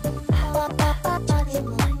move. Body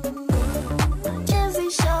move. Every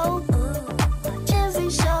show. Every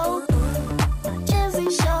show. Every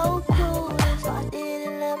show cruel if I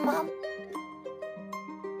didn't let my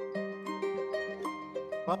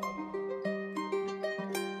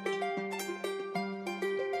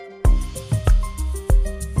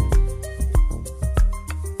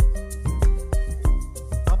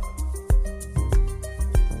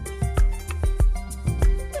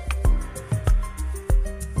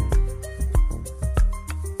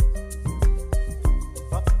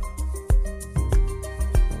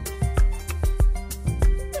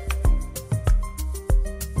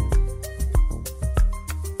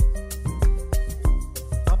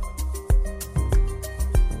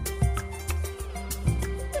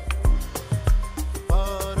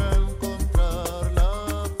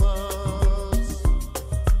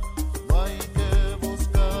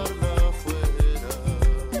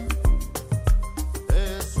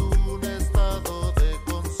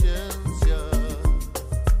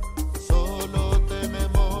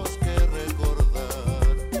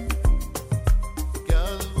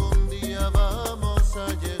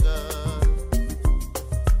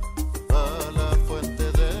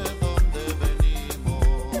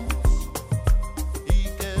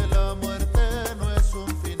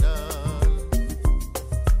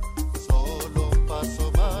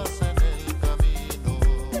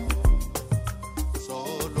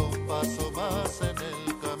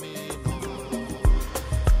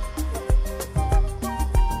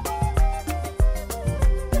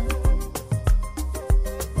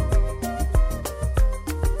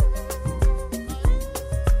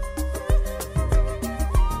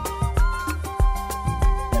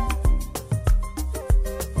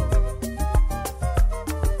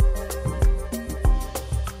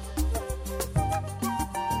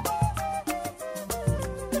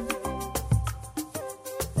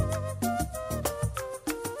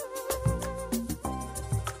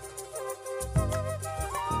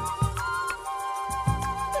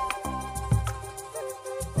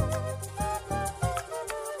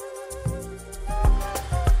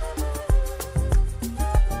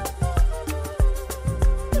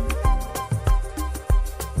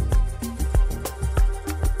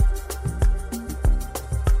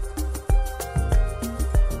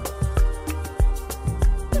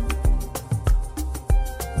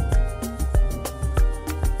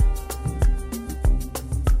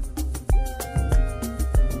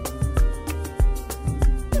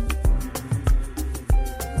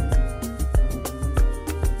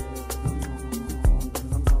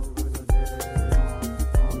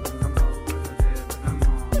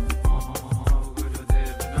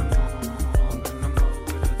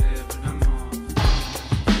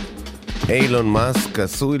אילון מאסק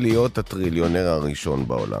עשוי להיות הטריליונר הראשון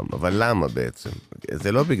בעולם. אבל למה בעצם?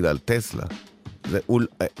 זה לא בגלל טסלה.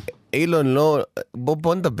 אילון לא...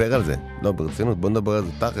 בוא נדבר על זה. לא, ברצינות, בוא נדבר על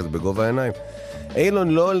זה תחת, בגובה העיניים. אילון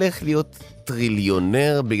לא הולך להיות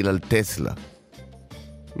טריליונר בגלל טסלה.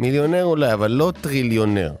 מיליונר אולי, אבל לא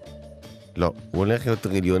טריליונר. לא, הוא הולך להיות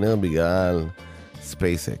טריליונר בגלל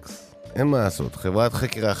ספייסקס. אין מה לעשות. חברת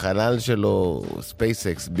חקר החלל שלו,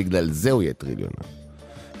 ספייסקס, בגלל זה הוא יהיה טריליונר.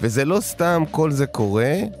 וזה לא סתם כל זה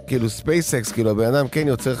קורה, כאילו ספייסקס, כאילו הבן אדם כן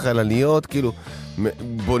יוצר חלליות, כאילו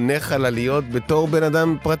בונה חלליות בתור בן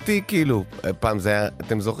אדם פרטי, כאילו. פעם זה היה,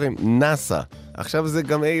 אתם זוכרים? נאסא. עכשיו זה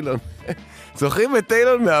גם אילון. זוכרים את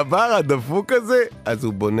אילון מהבר הדפוק הזה? אז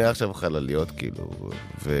הוא בונה עכשיו חלליות, כאילו.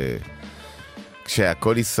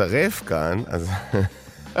 וכשהכל יישרף כאן, אז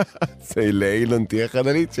לאילון תהיה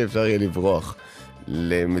חללית שאפשר יהיה לברוח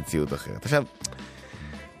למציאות אחרת. עכשיו,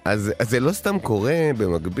 אז זה לא סתם קורה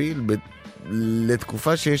במקביל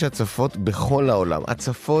לתקופה שיש הצפות בכל העולם.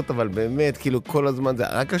 הצפות, אבל באמת, כאילו כל הזמן זה...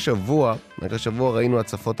 רק השבוע ראינו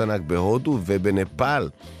הצפות ענק בהודו ובנפאל.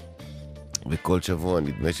 וכל שבוע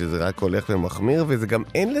נדמה שזה רק הולך ומחמיר, וזה גם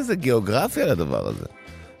אין לזה גיאוגרפיה לדבר הזה.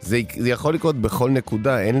 זה יכול לקרות בכל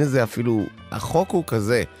נקודה, אין לזה אפילו... החוק הוא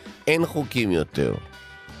כזה, אין חוקים יותר.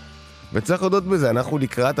 וצריך לדעות בזה, אנחנו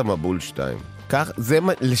לקראת המבול 2. כך,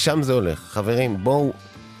 לשם זה הולך. חברים,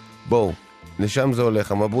 בואו, לשם זה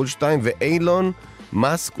הולך, המבול 2, ואילון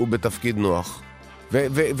מאסק הוא בתפקיד נוח.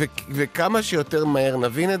 וכמה שיותר מהר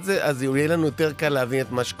נבין את זה, אז יהיה לנו יותר קל להבין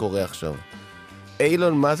את מה שקורה עכשיו.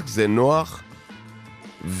 אילון מאסק זה נוח,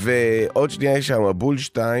 ועוד שנייה יש שם בול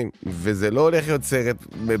 2, וזה לא הולך להיות סרט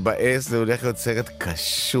מבאס, זה הולך להיות סרט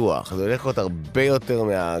קשוח, זה הולך להיות הרבה יותר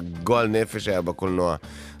מהגועל נפש שהיה בקולנוע.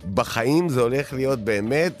 בחיים זה הולך להיות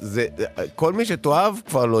באמת, כל מי שתאהב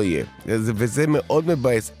כבר לא יהיה, וזה מאוד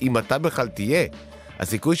מבאס. אם אתה בכלל תהיה,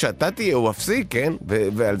 הסיכוי שאתה תהיה הוא אפסי, כן?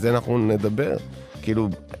 ועל זה אנחנו נדבר. כאילו,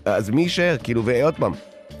 אז מי יישאר? כאילו, ועוד פעם,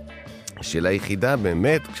 שאלה היחידה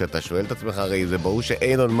באמת, כשאתה שואל את עצמך, הרי זה ברור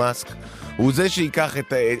שאילון מאסק הוא זה שיקח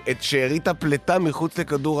את שארית הפלטה מחוץ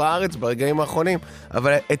לכדור הארץ ברגעים האחרונים,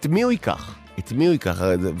 אבל את מי הוא ייקח? את מי הוא ייקח?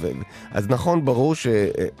 אז נכון, ברור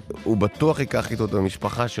שהוא בטוח ייקח איתו את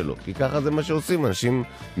המשפחה שלו, כי ככה זה מה שעושים, אנשים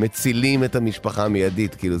מצילים את המשפחה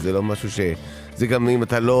המיידית, כאילו זה לא משהו זה גם אם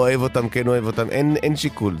אתה לא אוהב אותם, כן אוהב אותם, אין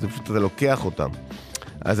שיקול, זה פשוט אתה לוקח אותם.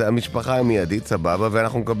 אז המשפחה המיידית, סבבה,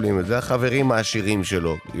 ואנחנו מקבלים את זה. החברים העשירים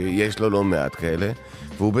שלו, יש לו לא מעט כאלה,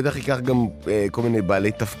 והוא בטח ייקח גם כל מיני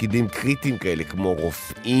בעלי תפקידים קריטיים כאלה, כמו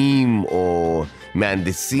רופאים או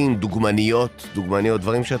מהנדסים, דוגמניות,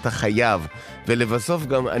 דברים שאתה חייב. ולבסוף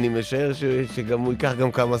גם, אני משער שגם הוא ייקח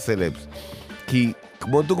גם כמה סלבס. כי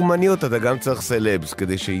כמו דוגמניות, אתה גם צריך סלבס,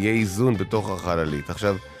 כדי שיהיה איזון בתוך החללית.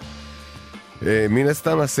 עכשיו, מן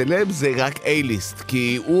הסתם הסלב זה רק A-ליסט,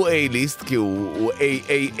 כי הוא A-ליסט, כי הוא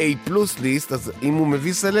A פלוס ליסט, אז אם הוא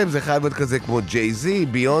מביא סלב זה חייב להיות כזה כמו ג'יי-זי,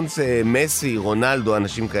 ביונסה, מסי, רונלדו,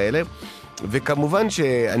 אנשים כאלה. וכמובן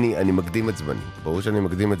שאני מקדים את זמני, ברור שאני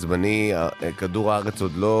מקדים את זמני, כדור הארץ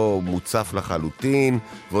עוד לא מוצף לחלוטין,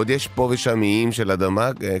 ועוד יש פה ושם איים של אדמה,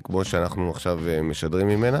 כמו שאנחנו עכשיו משדרים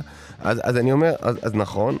ממנה, אז אני אומר, אז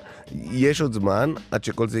נכון, יש עוד זמן עד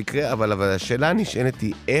שכל זה יקרה, אבל השאלה נשאלת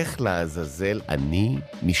היא, איך לעזאזל אני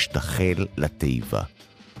משתחל לתיבה?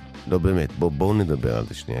 לא באמת, בואו נדבר על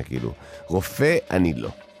זה שנייה, כאילו, רופא אני לא.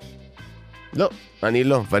 לא, אני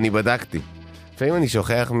לא, ואני בדקתי. לפעמים אני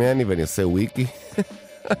שוכח מי אני ואני עושה וויקי.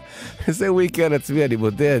 עושה וויקי על עצמי, אני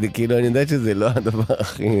מודה, אני יודעת שזה לא הדבר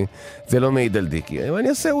הכי... זה לא מעיד על דיקי. אבל אני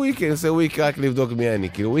עושה וויקי רק לבדוק מי אני.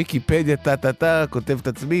 כאילו וויקיפדיה, כותב את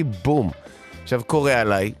עצמי, בום. עכשיו קורא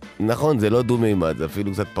עליי, נכון, זה לא דו-מימד, זה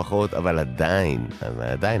אפילו קצת פחות, אבל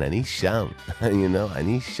עדיין, אני שם.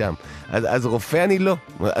 אני שם. אז רופא אני לא.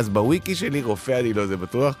 אז בוויקי שלי רופא אני לא, זה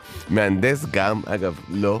בטוח. מהנדס גם, אגב,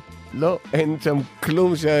 לא, אין שם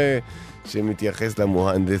כלום שמתייחס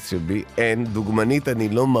למהנדס שבי, אין, דוגמנית אני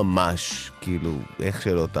לא ממש, כאילו, איך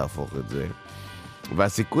שלא תהפוך את זה.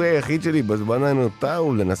 והסיכוי היחיד שלי בזמן הנותר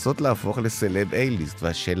הוא לנסות להפוך לסלב A-ליסט,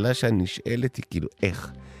 והשאלה שנשאלת היא כאילו,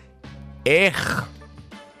 איך?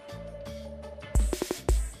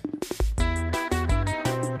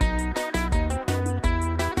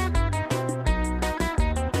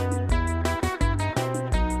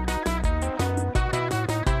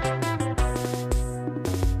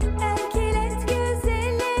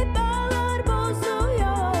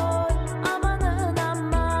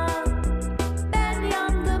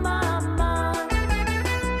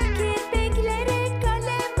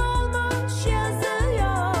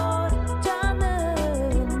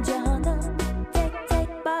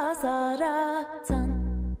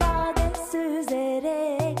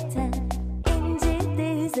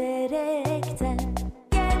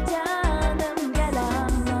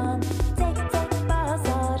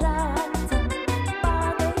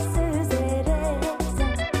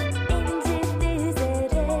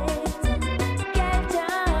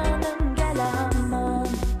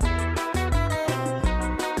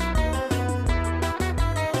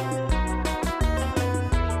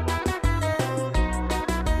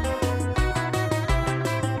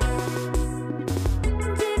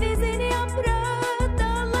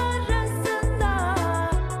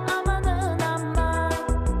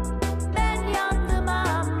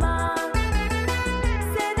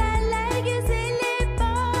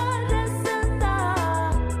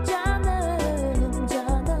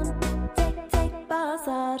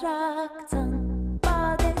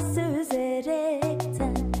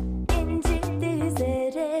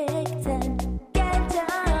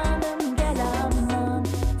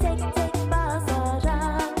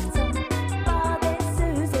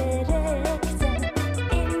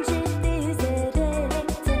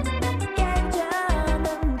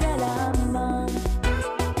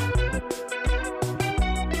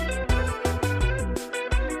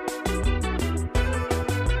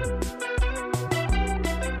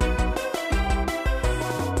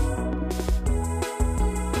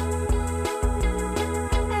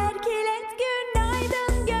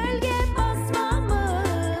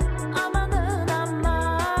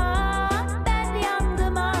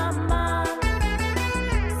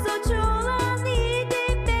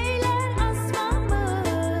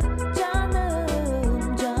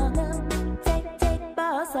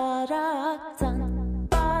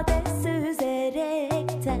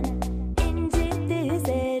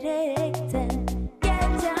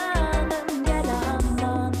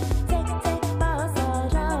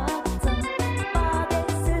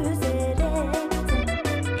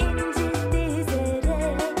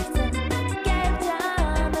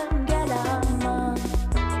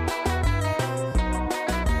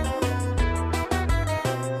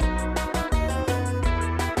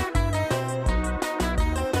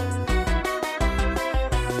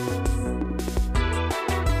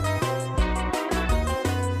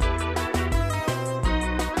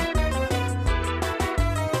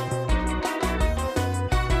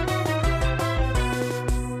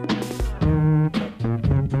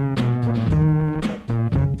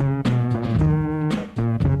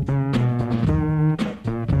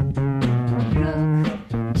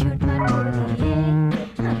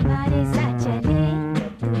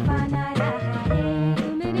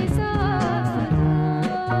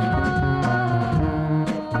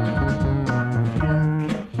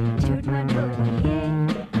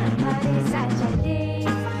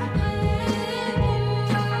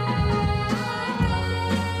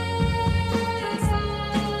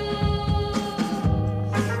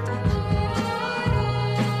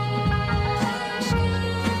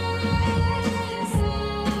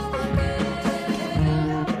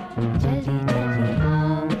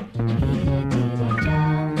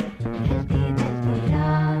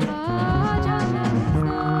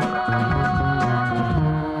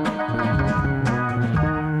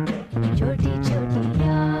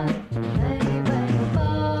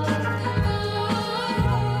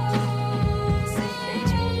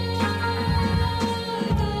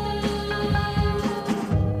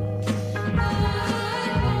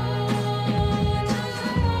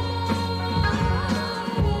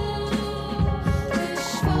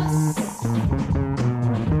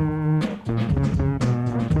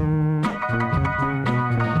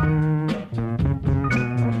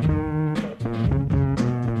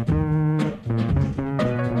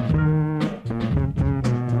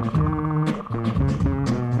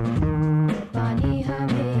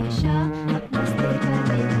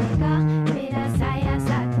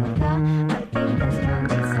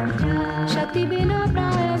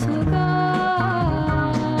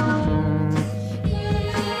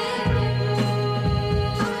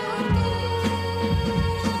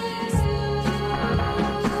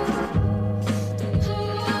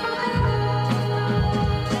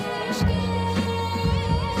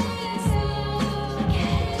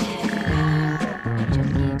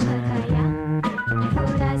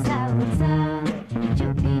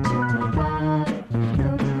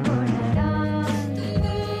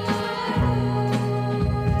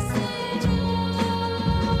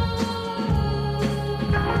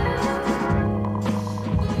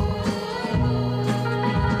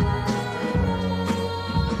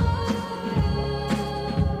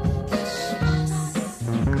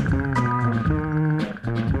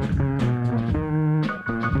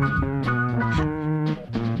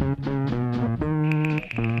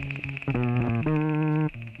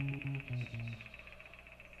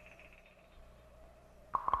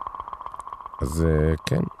 אז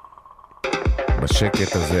כן,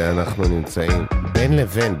 בשקט הזה אנחנו נמצאים בין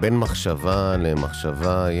לבין, בין מחשבה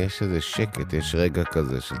למחשבה, יש איזה שקט, יש רגע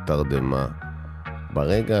כזה של תרדמה.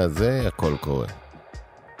 ברגע הזה הכל קורה.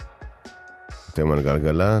 אתם על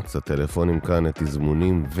גלגלצ, הטלפונים כאן,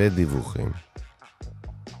 התזמונים ודיווחים.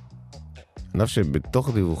 אני חושב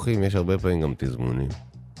שבתוך דיווחים יש הרבה פעמים גם תזמונים,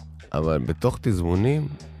 אבל בתוך תזמונים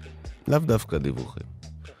לאו דווקא דיווחים.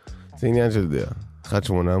 זה עניין של דעה. 1-800-800-918.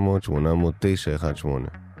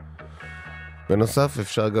 בנוסף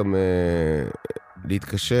אפשר גם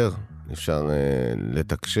להתקשר, אפשר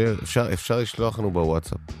לתקשר, אפשר לשלוח לנו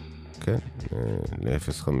בוואטסאפ, כן?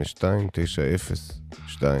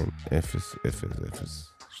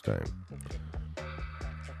 ל-052-902-00002.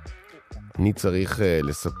 אני צריך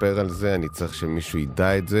לספר על זה, אני צריך שמישהו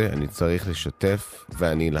ידע את זה, אני צריך לשתף,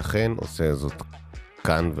 ואני לכן עושה זאת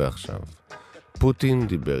כאן ועכשיו. פוטין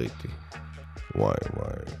דיבר איתי. וואי.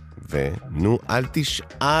 ונו, אל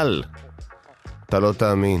תשאל. אתה לא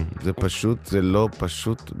תאמין. זה לא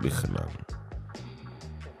פשוט בכלל.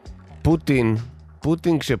 פוטין,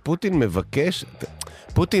 כשפוטין מבקש,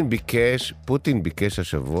 פוטין ביקש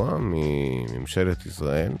השבוע מממשלת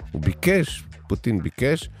ישראל, פוטין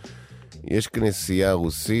ביקש, יש כנסייה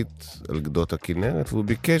רוסית על גדות הכנרת, והוא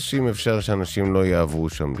ביקש אם אפשר שאנשים לא יעברו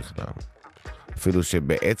שם בכלל. אפילו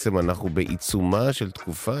שבעצם אנחנו בעיצומה של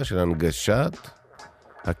תקופה של הנגשת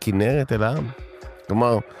הכנרת אל העם.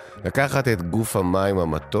 כלומר, לקחת את גוף המים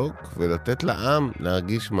המתוק ולתת לעם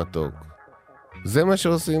להרגיש מתוק. זה מה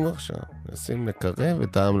שעושים עכשיו. נשים לקרב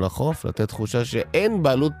את העם לחוף, לתת תחושה שאין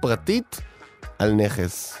בעלות פרטית על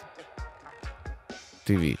נכס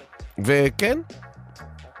טבעי. וכן,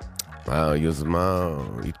 היוזמה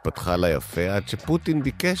התפתחה לה יפה עד שפוטין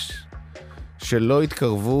ביקש שלא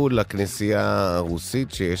יתקרבו לכנסייה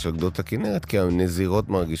הרוסית שיש על גדות הכנרת, כי הנזירות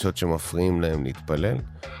מרגישות שמפריעים להם להתפלל,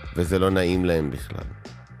 וזה לא נעים להם בכלל.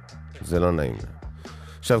 זה לא נעים להם.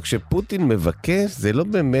 עכשיו, כשפוטין מבקש, זה לא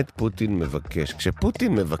באמת פוטין מבקש.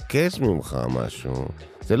 כשפוטין מבקש ממך משהו,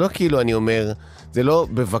 זה לא כאילו אני אומר, זה לא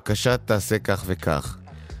בבקשה תעשה כך וכך.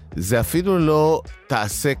 זה אפילו לא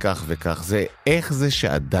תעשה כך וכך, זה איך זה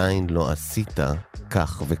שעדיין לא עשית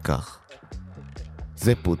כך וכך.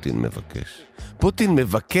 זה פוטין מבקש. פוטין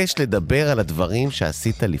מבקש לדבר על הדברים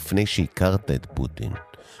שעשית לפני שהכרת את פוטין.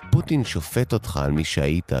 פוטין שופט אותך על מי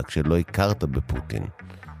שהיית כשלא הכרת בפוטין.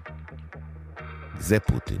 זה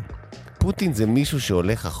פוטין. פוטין זה מישהו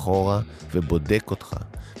שהולך אחורה ובודק אותך.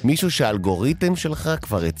 מישהו שהאלגוריתם שלך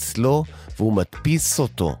כבר אצלו והוא מדפיס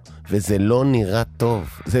אותו. וזה לא נראה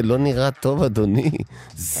טוב. זה לא נראה טוב, אדוני.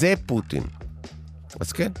 זה פוטין.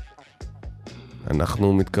 אז כן.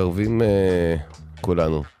 אנחנו מתקרבים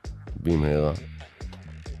כולנו במהרה.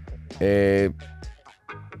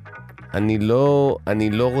 אני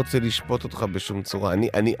לא רוצה לשפוט אותך בשום צורה.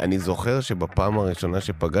 אני זוכר שבפעם הראשונה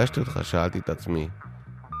שפגשתי אותך שאלתי את עצמי,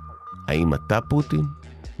 האם אתה פוטין?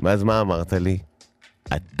 ואז מה אמרת לי?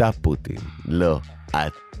 אתה פוטין. לא,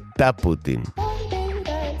 אתה פוטין.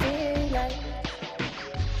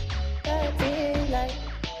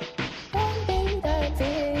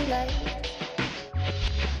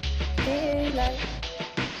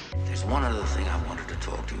 There's one other thing I wanted to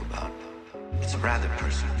talk to you about. It's rather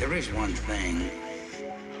personal. There is one thing.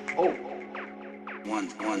 Oh, one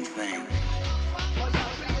thing.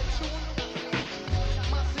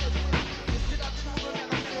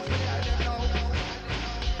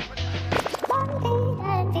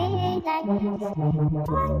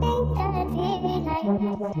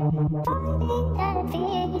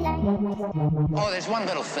 Oh, there's one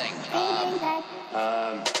little thing.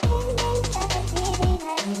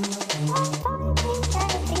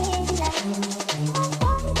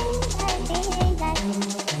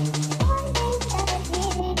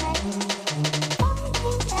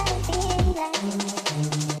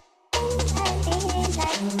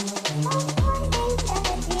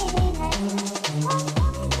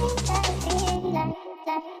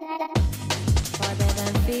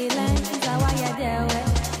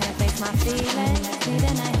 my feelings,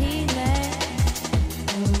 needing a healing,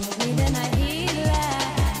 needing a healing,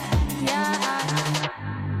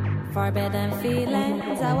 yeah. Forbidden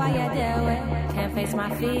feelings, how I you do it? Can't face my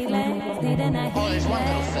feelings, needing a healing. Oh, there's one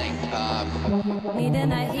little thing.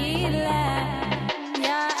 Needing a healing,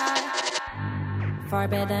 yeah.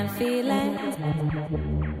 Forbidden feelings,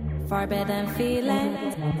 forbidden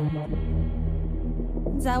feelings.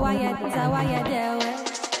 How I you do it?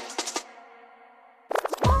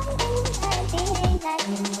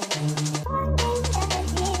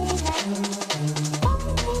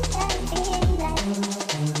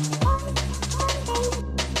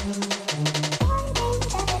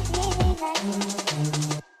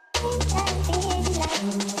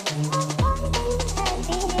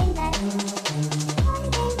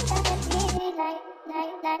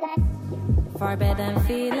 Forbidden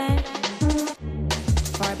feeling,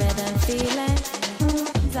 forbidden feeling.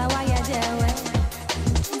 How I you do it?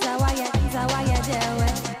 How I you do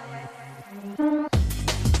it?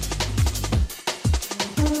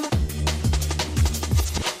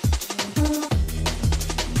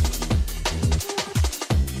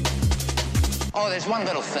 Oh, there's one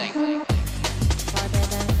little thing.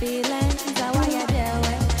 Forbidden feelings, how I you do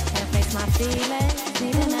it? Can't face my feelings,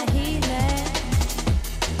 needing a healing,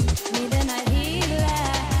 needing a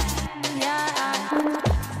healing, yeah.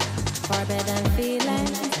 Forbidden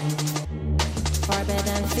feelings,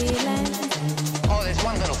 forbidden feelings. Oh, there's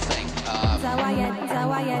one little thing. How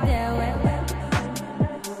I you do it?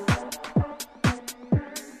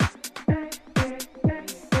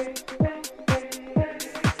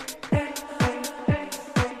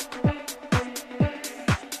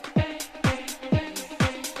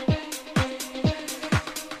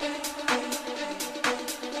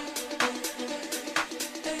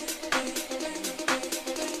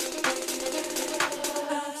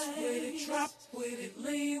 With it, drop with it,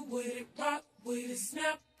 lean with it, rock with it,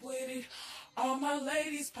 snap with it. All my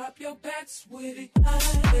ladies, pop your backs with it, drop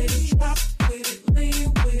with it,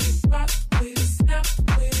 lean with it, rock with it, snap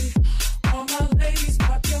with it. All my ladies,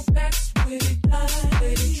 pop your backs with it, drop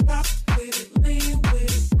with it, lean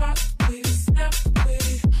with it, rock with it, snap with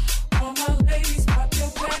it. All my ladies, pop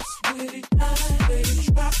your backs with it, drop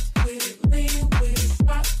with it, lean with it,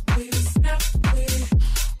 rock with it, snap with it.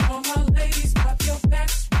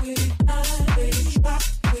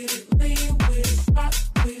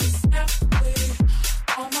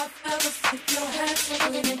 All my fellas, put your hands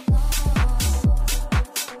with it.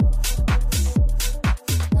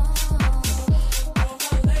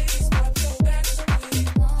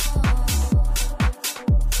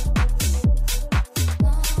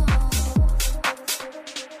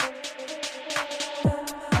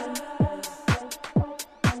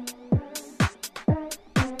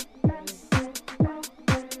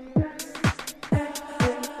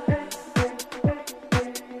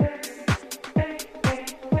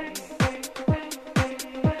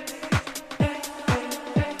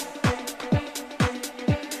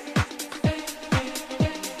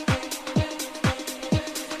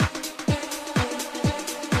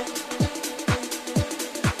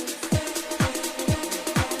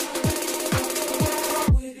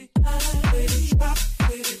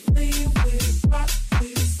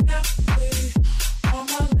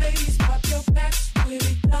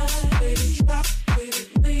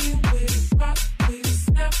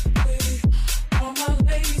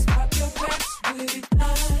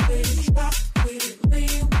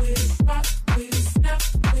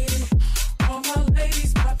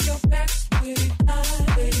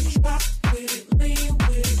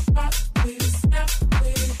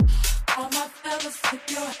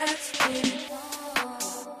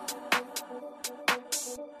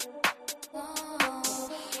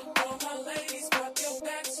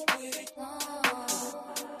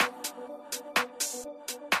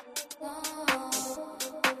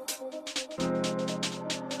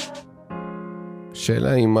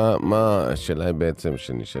 השאלה היא בעצם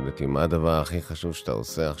שנשאלת היא, מה הדבר הכי חשוב שאתה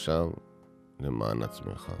עושה עכשיו למען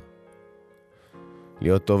עצמך?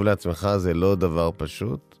 להיות טוב לעצמך זה לא דבר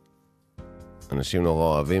פשוט. אנשים נורא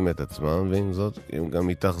אוהבים את עצמם, ועם זאת הם גם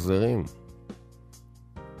מתאכזרים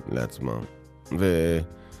לעצמם.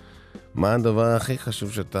 ומה הדבר הכי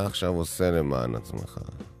חשוב שאתה עכשיו עושה למען עצמך?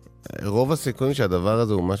 רוב הסיכויים שהדבר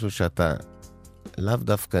הזה הוא משהו שאתה לאו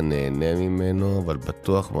דווקא נהנה ממנו, אבל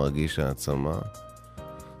בטוח מרגיש העצמה.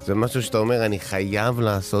 זה משהו שאתה אומר, אני חייב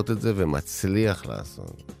לעשות את זה ומצליח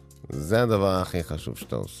לעשות. זה הדבר הכי חשוב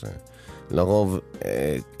שאתה עושה. לרוב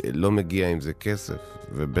לא מגיע עם זה כסף,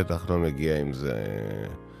 ובטח לא מגיע עם זה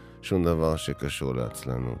שום דבר שקשור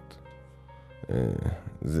לעצלנות.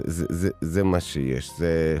 זה מה שיש.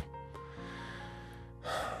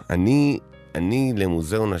 אני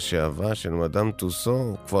למוזיאון השעווה של מדאם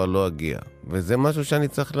טוסו כבר לא אגיע. וזה משהו שאני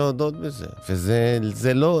צריך להודות בזה.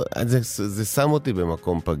 וזה לא, זה שם אותי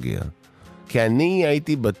במקום פגיע. כי אני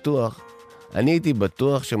הייתי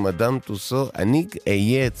בטוח שמדאם טוסו, אני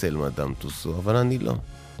אהיה אצל מדאם טוסו, אבל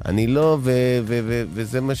אני לא,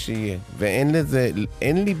 וזה מה שיהיה.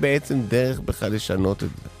 אין לי בעצם דרך בכלל לשנות את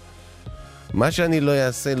זה. מה שאני לא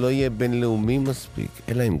אעשה לא יהיה בינלאומי מספיק,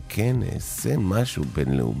 אלא אם כן אעשה משהו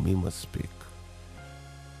בינלאומי מספיק.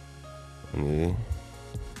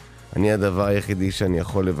 אני הדבר היחידי שאני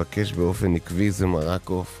יכול לבקש באופן עקבי זה מרק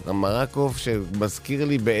עוף. המרק עוף שמזכיר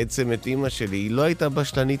לי בעצם את אמא שלי, היא לא הייתה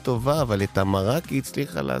בשלנית טובה, אבל את המרק היא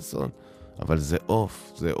הצליחה לעשות. אבל זה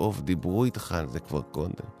עוף, דיברו איתך על זה כבר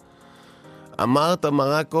קודם. אמרת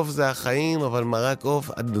מרק עוף זה החיים, אבל מרק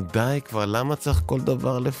עוף, די כבר, למה צריך כל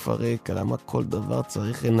דבר לפרק? למה כל דבר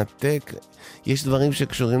צריך לנתק? יש דברים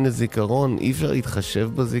שקשורים לזיכרון, אי אפשר להתחשב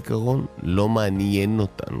בזיכרון, לא מעניין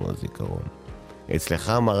אותנו הזיכרון. אצלך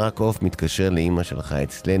מרק עוף מתקשר לאמא שלך,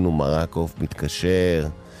 אצלנו מרק עוף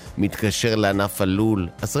מתקשר לענף הלול.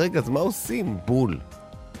 אז רגע, אז מה עושים? בול.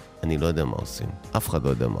 אני לא יודע מה עושים, אף אחד לא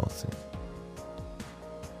יודע מה עושים.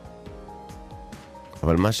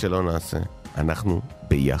 אבל מה שלא נעשה, אנחנו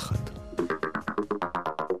ביחד.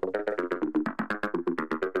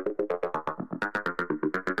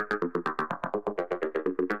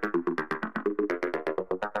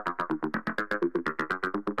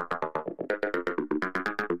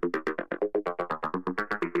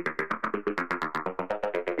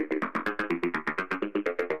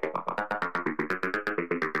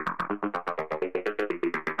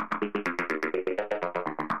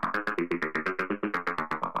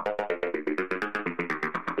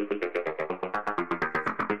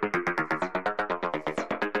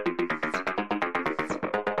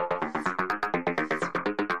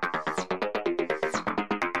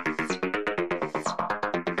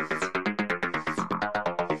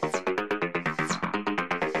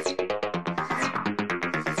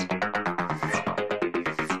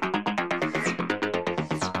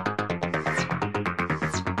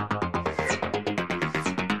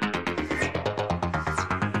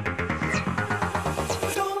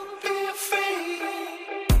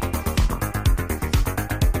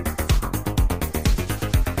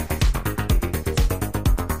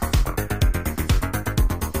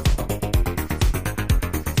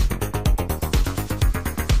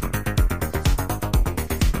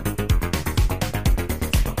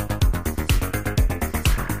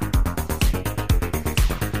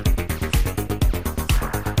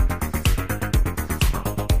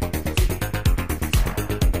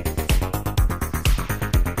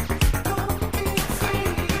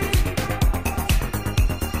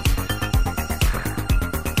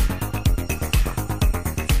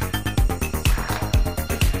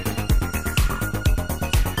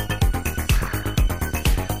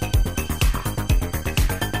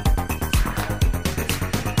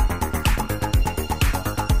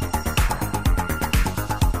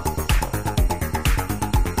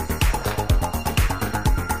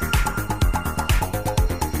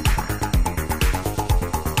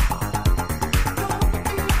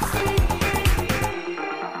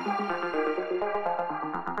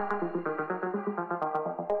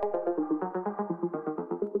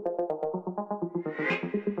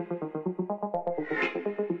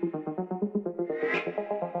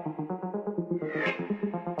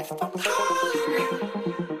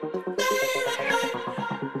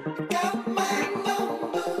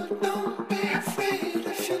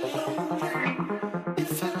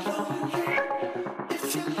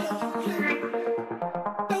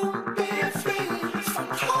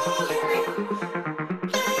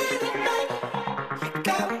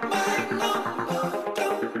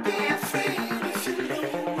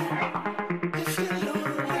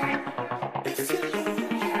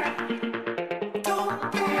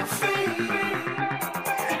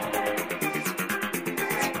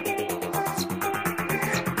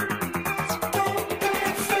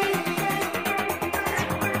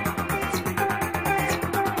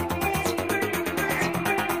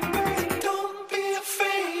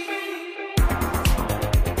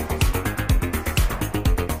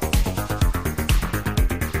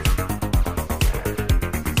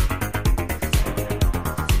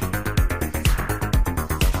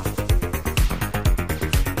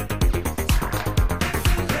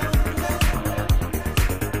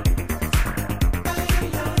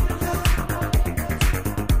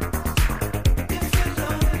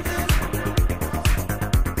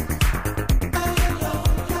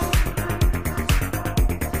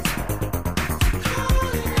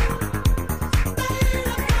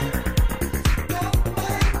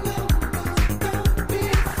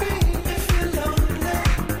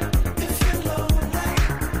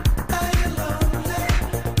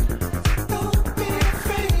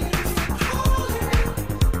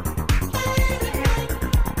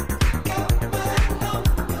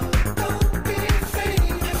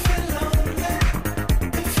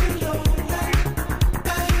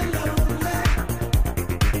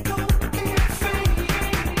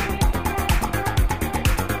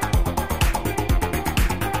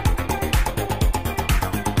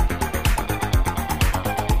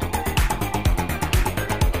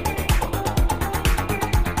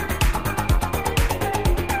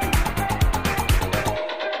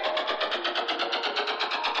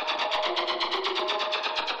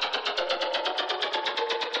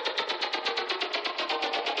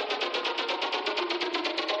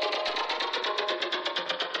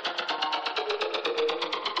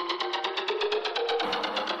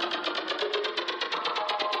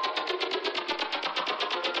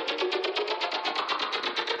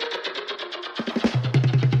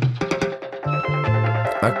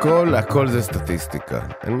 הכל זה סטטיסטיקה,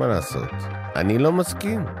 אין מה לעשות. אני לא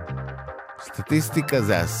מסכים. סטטיסטיקה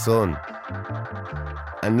זה אסון.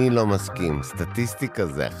 אני לא מסכים. סטטיסטיקה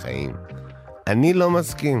זה החיים. אני לא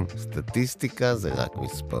מסכים. סטטיסטיקה זה רק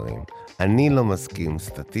מספרים. אני לא מסכים.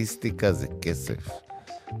 סטטיסטיקה זה כסף.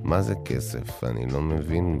 מה זה כסף? אני לא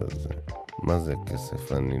מבין בזה. מה זה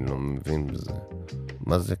כסף? אני לא מבין בזה.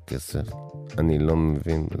 מה זה כסף? אני לא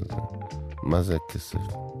מבין בזה. מה זה כסף?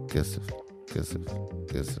 כסף, כסף,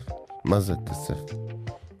 כסף. מה זה כסף?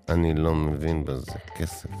 אני לא מבין בזה.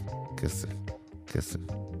 כסף, כסף, כסף,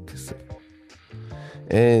 כסף.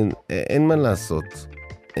 אין מה לעשות.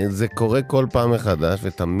 זה קורה כל פעם מחדש,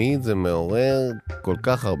 ותמיד זה מעורר כל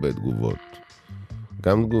כך הרבה תגובות.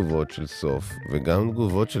 גם תגובות של סוף, וגם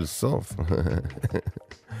תגובות של סוף.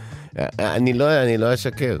 אני לא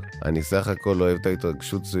אשקר. אני סך הכל אוהב את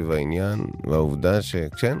ההתרגשות סביב העניין, והעובדה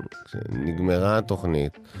שכן, נגמרה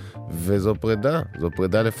התוכנית, וזו פרידה. זו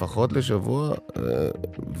פרידה לפחות לשבוע,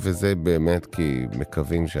 וזה באמת כי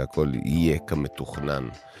מקווים שהכל יהיה כמתוכנן.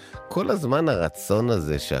 כל הזמן הרצון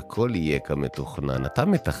הזה שהכל יהיה כמתוכנן. אתה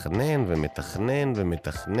מתכנן ומתכנן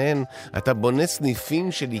ומתכנן. אתה בונה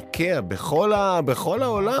סניפים של איקאה בכל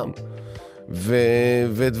העולם.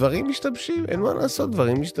 ודברים משתבשים, אין מה לעשות,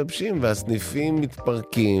 דברים משתבשים, והסניפים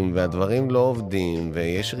מתפרקים, והדברים לא עובדים,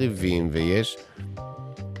 ויש ריבים, ויש...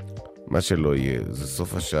 מה שלא יהיה, זה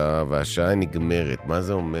סוף השעה, והשעה נגמרת. מה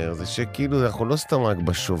זה אומר? זה שכאילו אנחנו לא סתם רק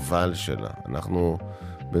בשובל שלה, אנחנו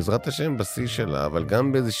בעזרת השם בשיא שלה, אבל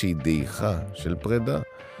גם באיזושהי דעיכה של פרידה.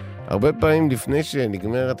 הרבה פעמים לפני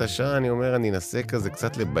שנגמרת השעה, אני אומר, אני אנסה כזה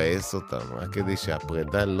קצת לבאס אותם, רק כדי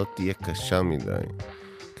שהפרידה לא תהיה קשה מדי.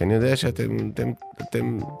 כי אני יודע שאתם,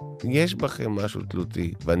 יש בכם משהו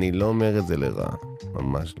תלותי, ואני לא אומר את זה לרע,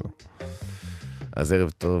 ממש לא. אז ערב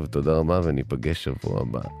טוב, תודה רבה, וניפגש שבוע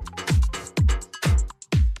הבא.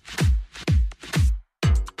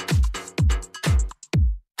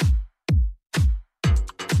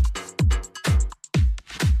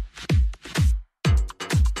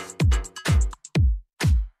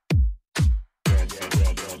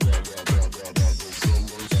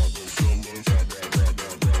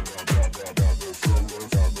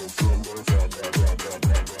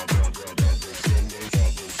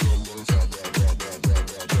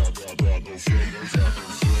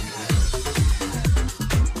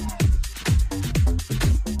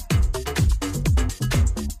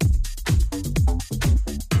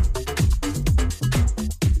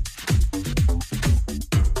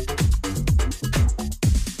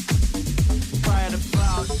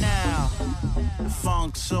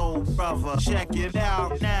 Check it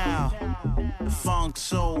out now. The Funk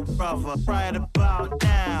Soul Brother. Right about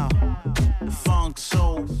now. The Funk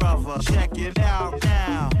Soul Brother. Check it out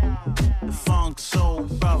now. The Funk Soul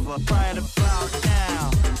Brother. Right about now.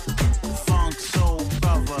 The Funk Soul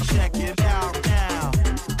Brother. Check it out now.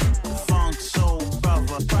 The Funk Soul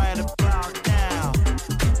Brother. Right about now.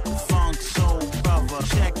 The Funk Soul Brother.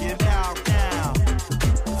 Check it out now.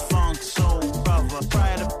 The Funk Soul Brother.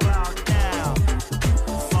 Right about now.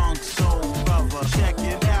 Funk Soul Brother, check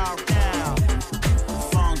it out now.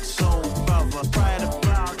 Funk Soul Brother, right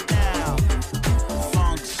about now.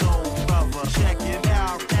 Funk Soul Brother, check it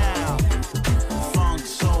out now. Funk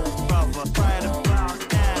Soul Brother, right about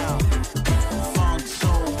now. Funk Soul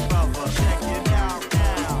Brother, check it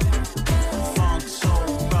out now. Funk Soul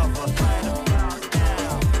Brother, right about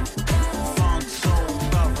now.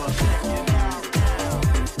 Funk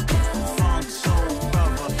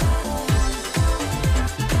Soul Brother, check it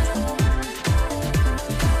out now.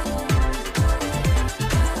 Funk Soul Brother.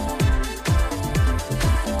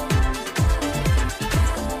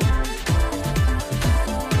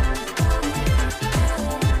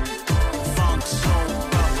 Funk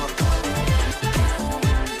Soul Brother. Funk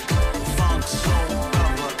Soul Brother. Funk Soul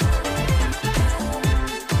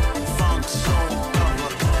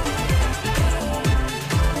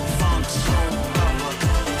Brother.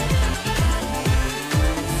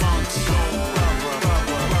 Funk Soul Brother. Funk Soul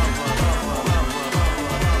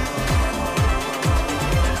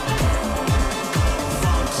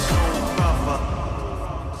Funk Soul Brother.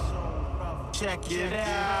 Check it out.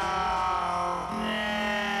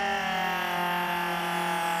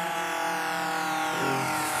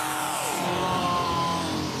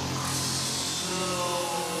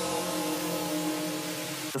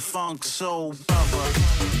 The Funk Soul Brother.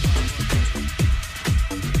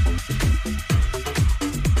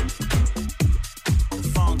 The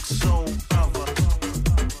Funk Soul Brother.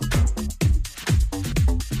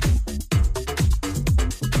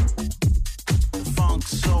 The Funk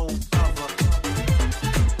Soul Brother.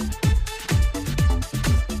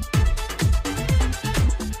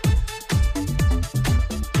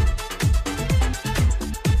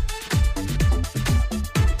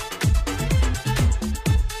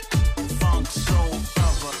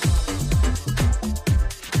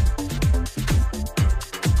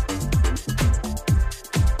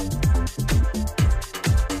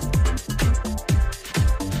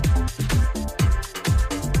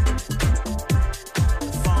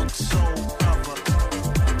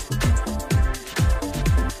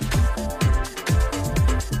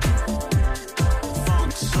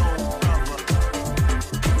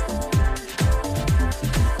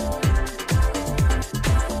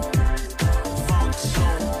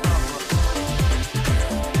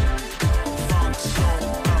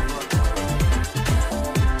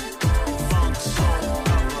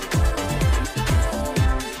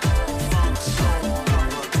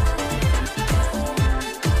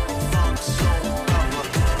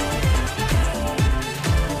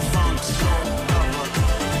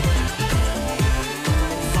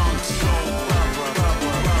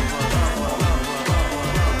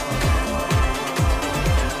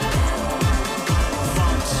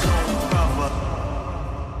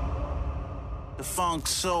 funk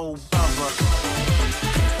soul brother.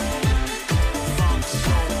 Funk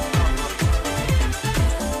soul brother.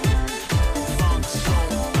 Funk soul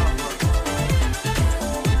brother.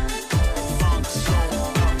 Funk soul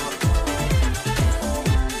brother.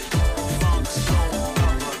 Funk soul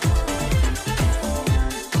brother.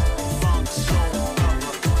 Funk soul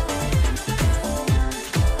brother.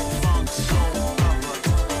 Funk soul brother.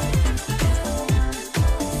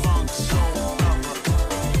 Funk soul brother.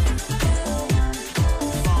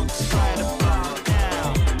 Funk's right about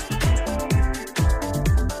now.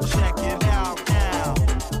 Check it out now.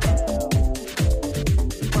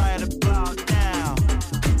 Right about now.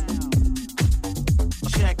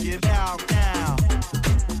 Check it out now.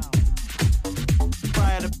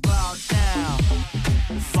 Right about now.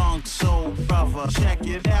 The funk soul brother. Check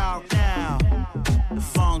it out now. The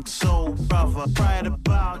funk soul brother. Right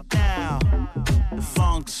about now. The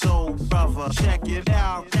funk soul brother. Check it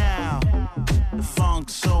out now. The funk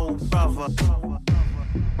soul brother.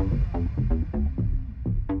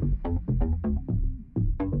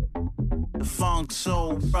 The funk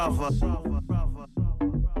soul brother.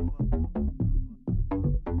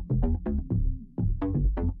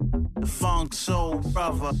 The funk soul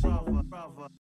brother.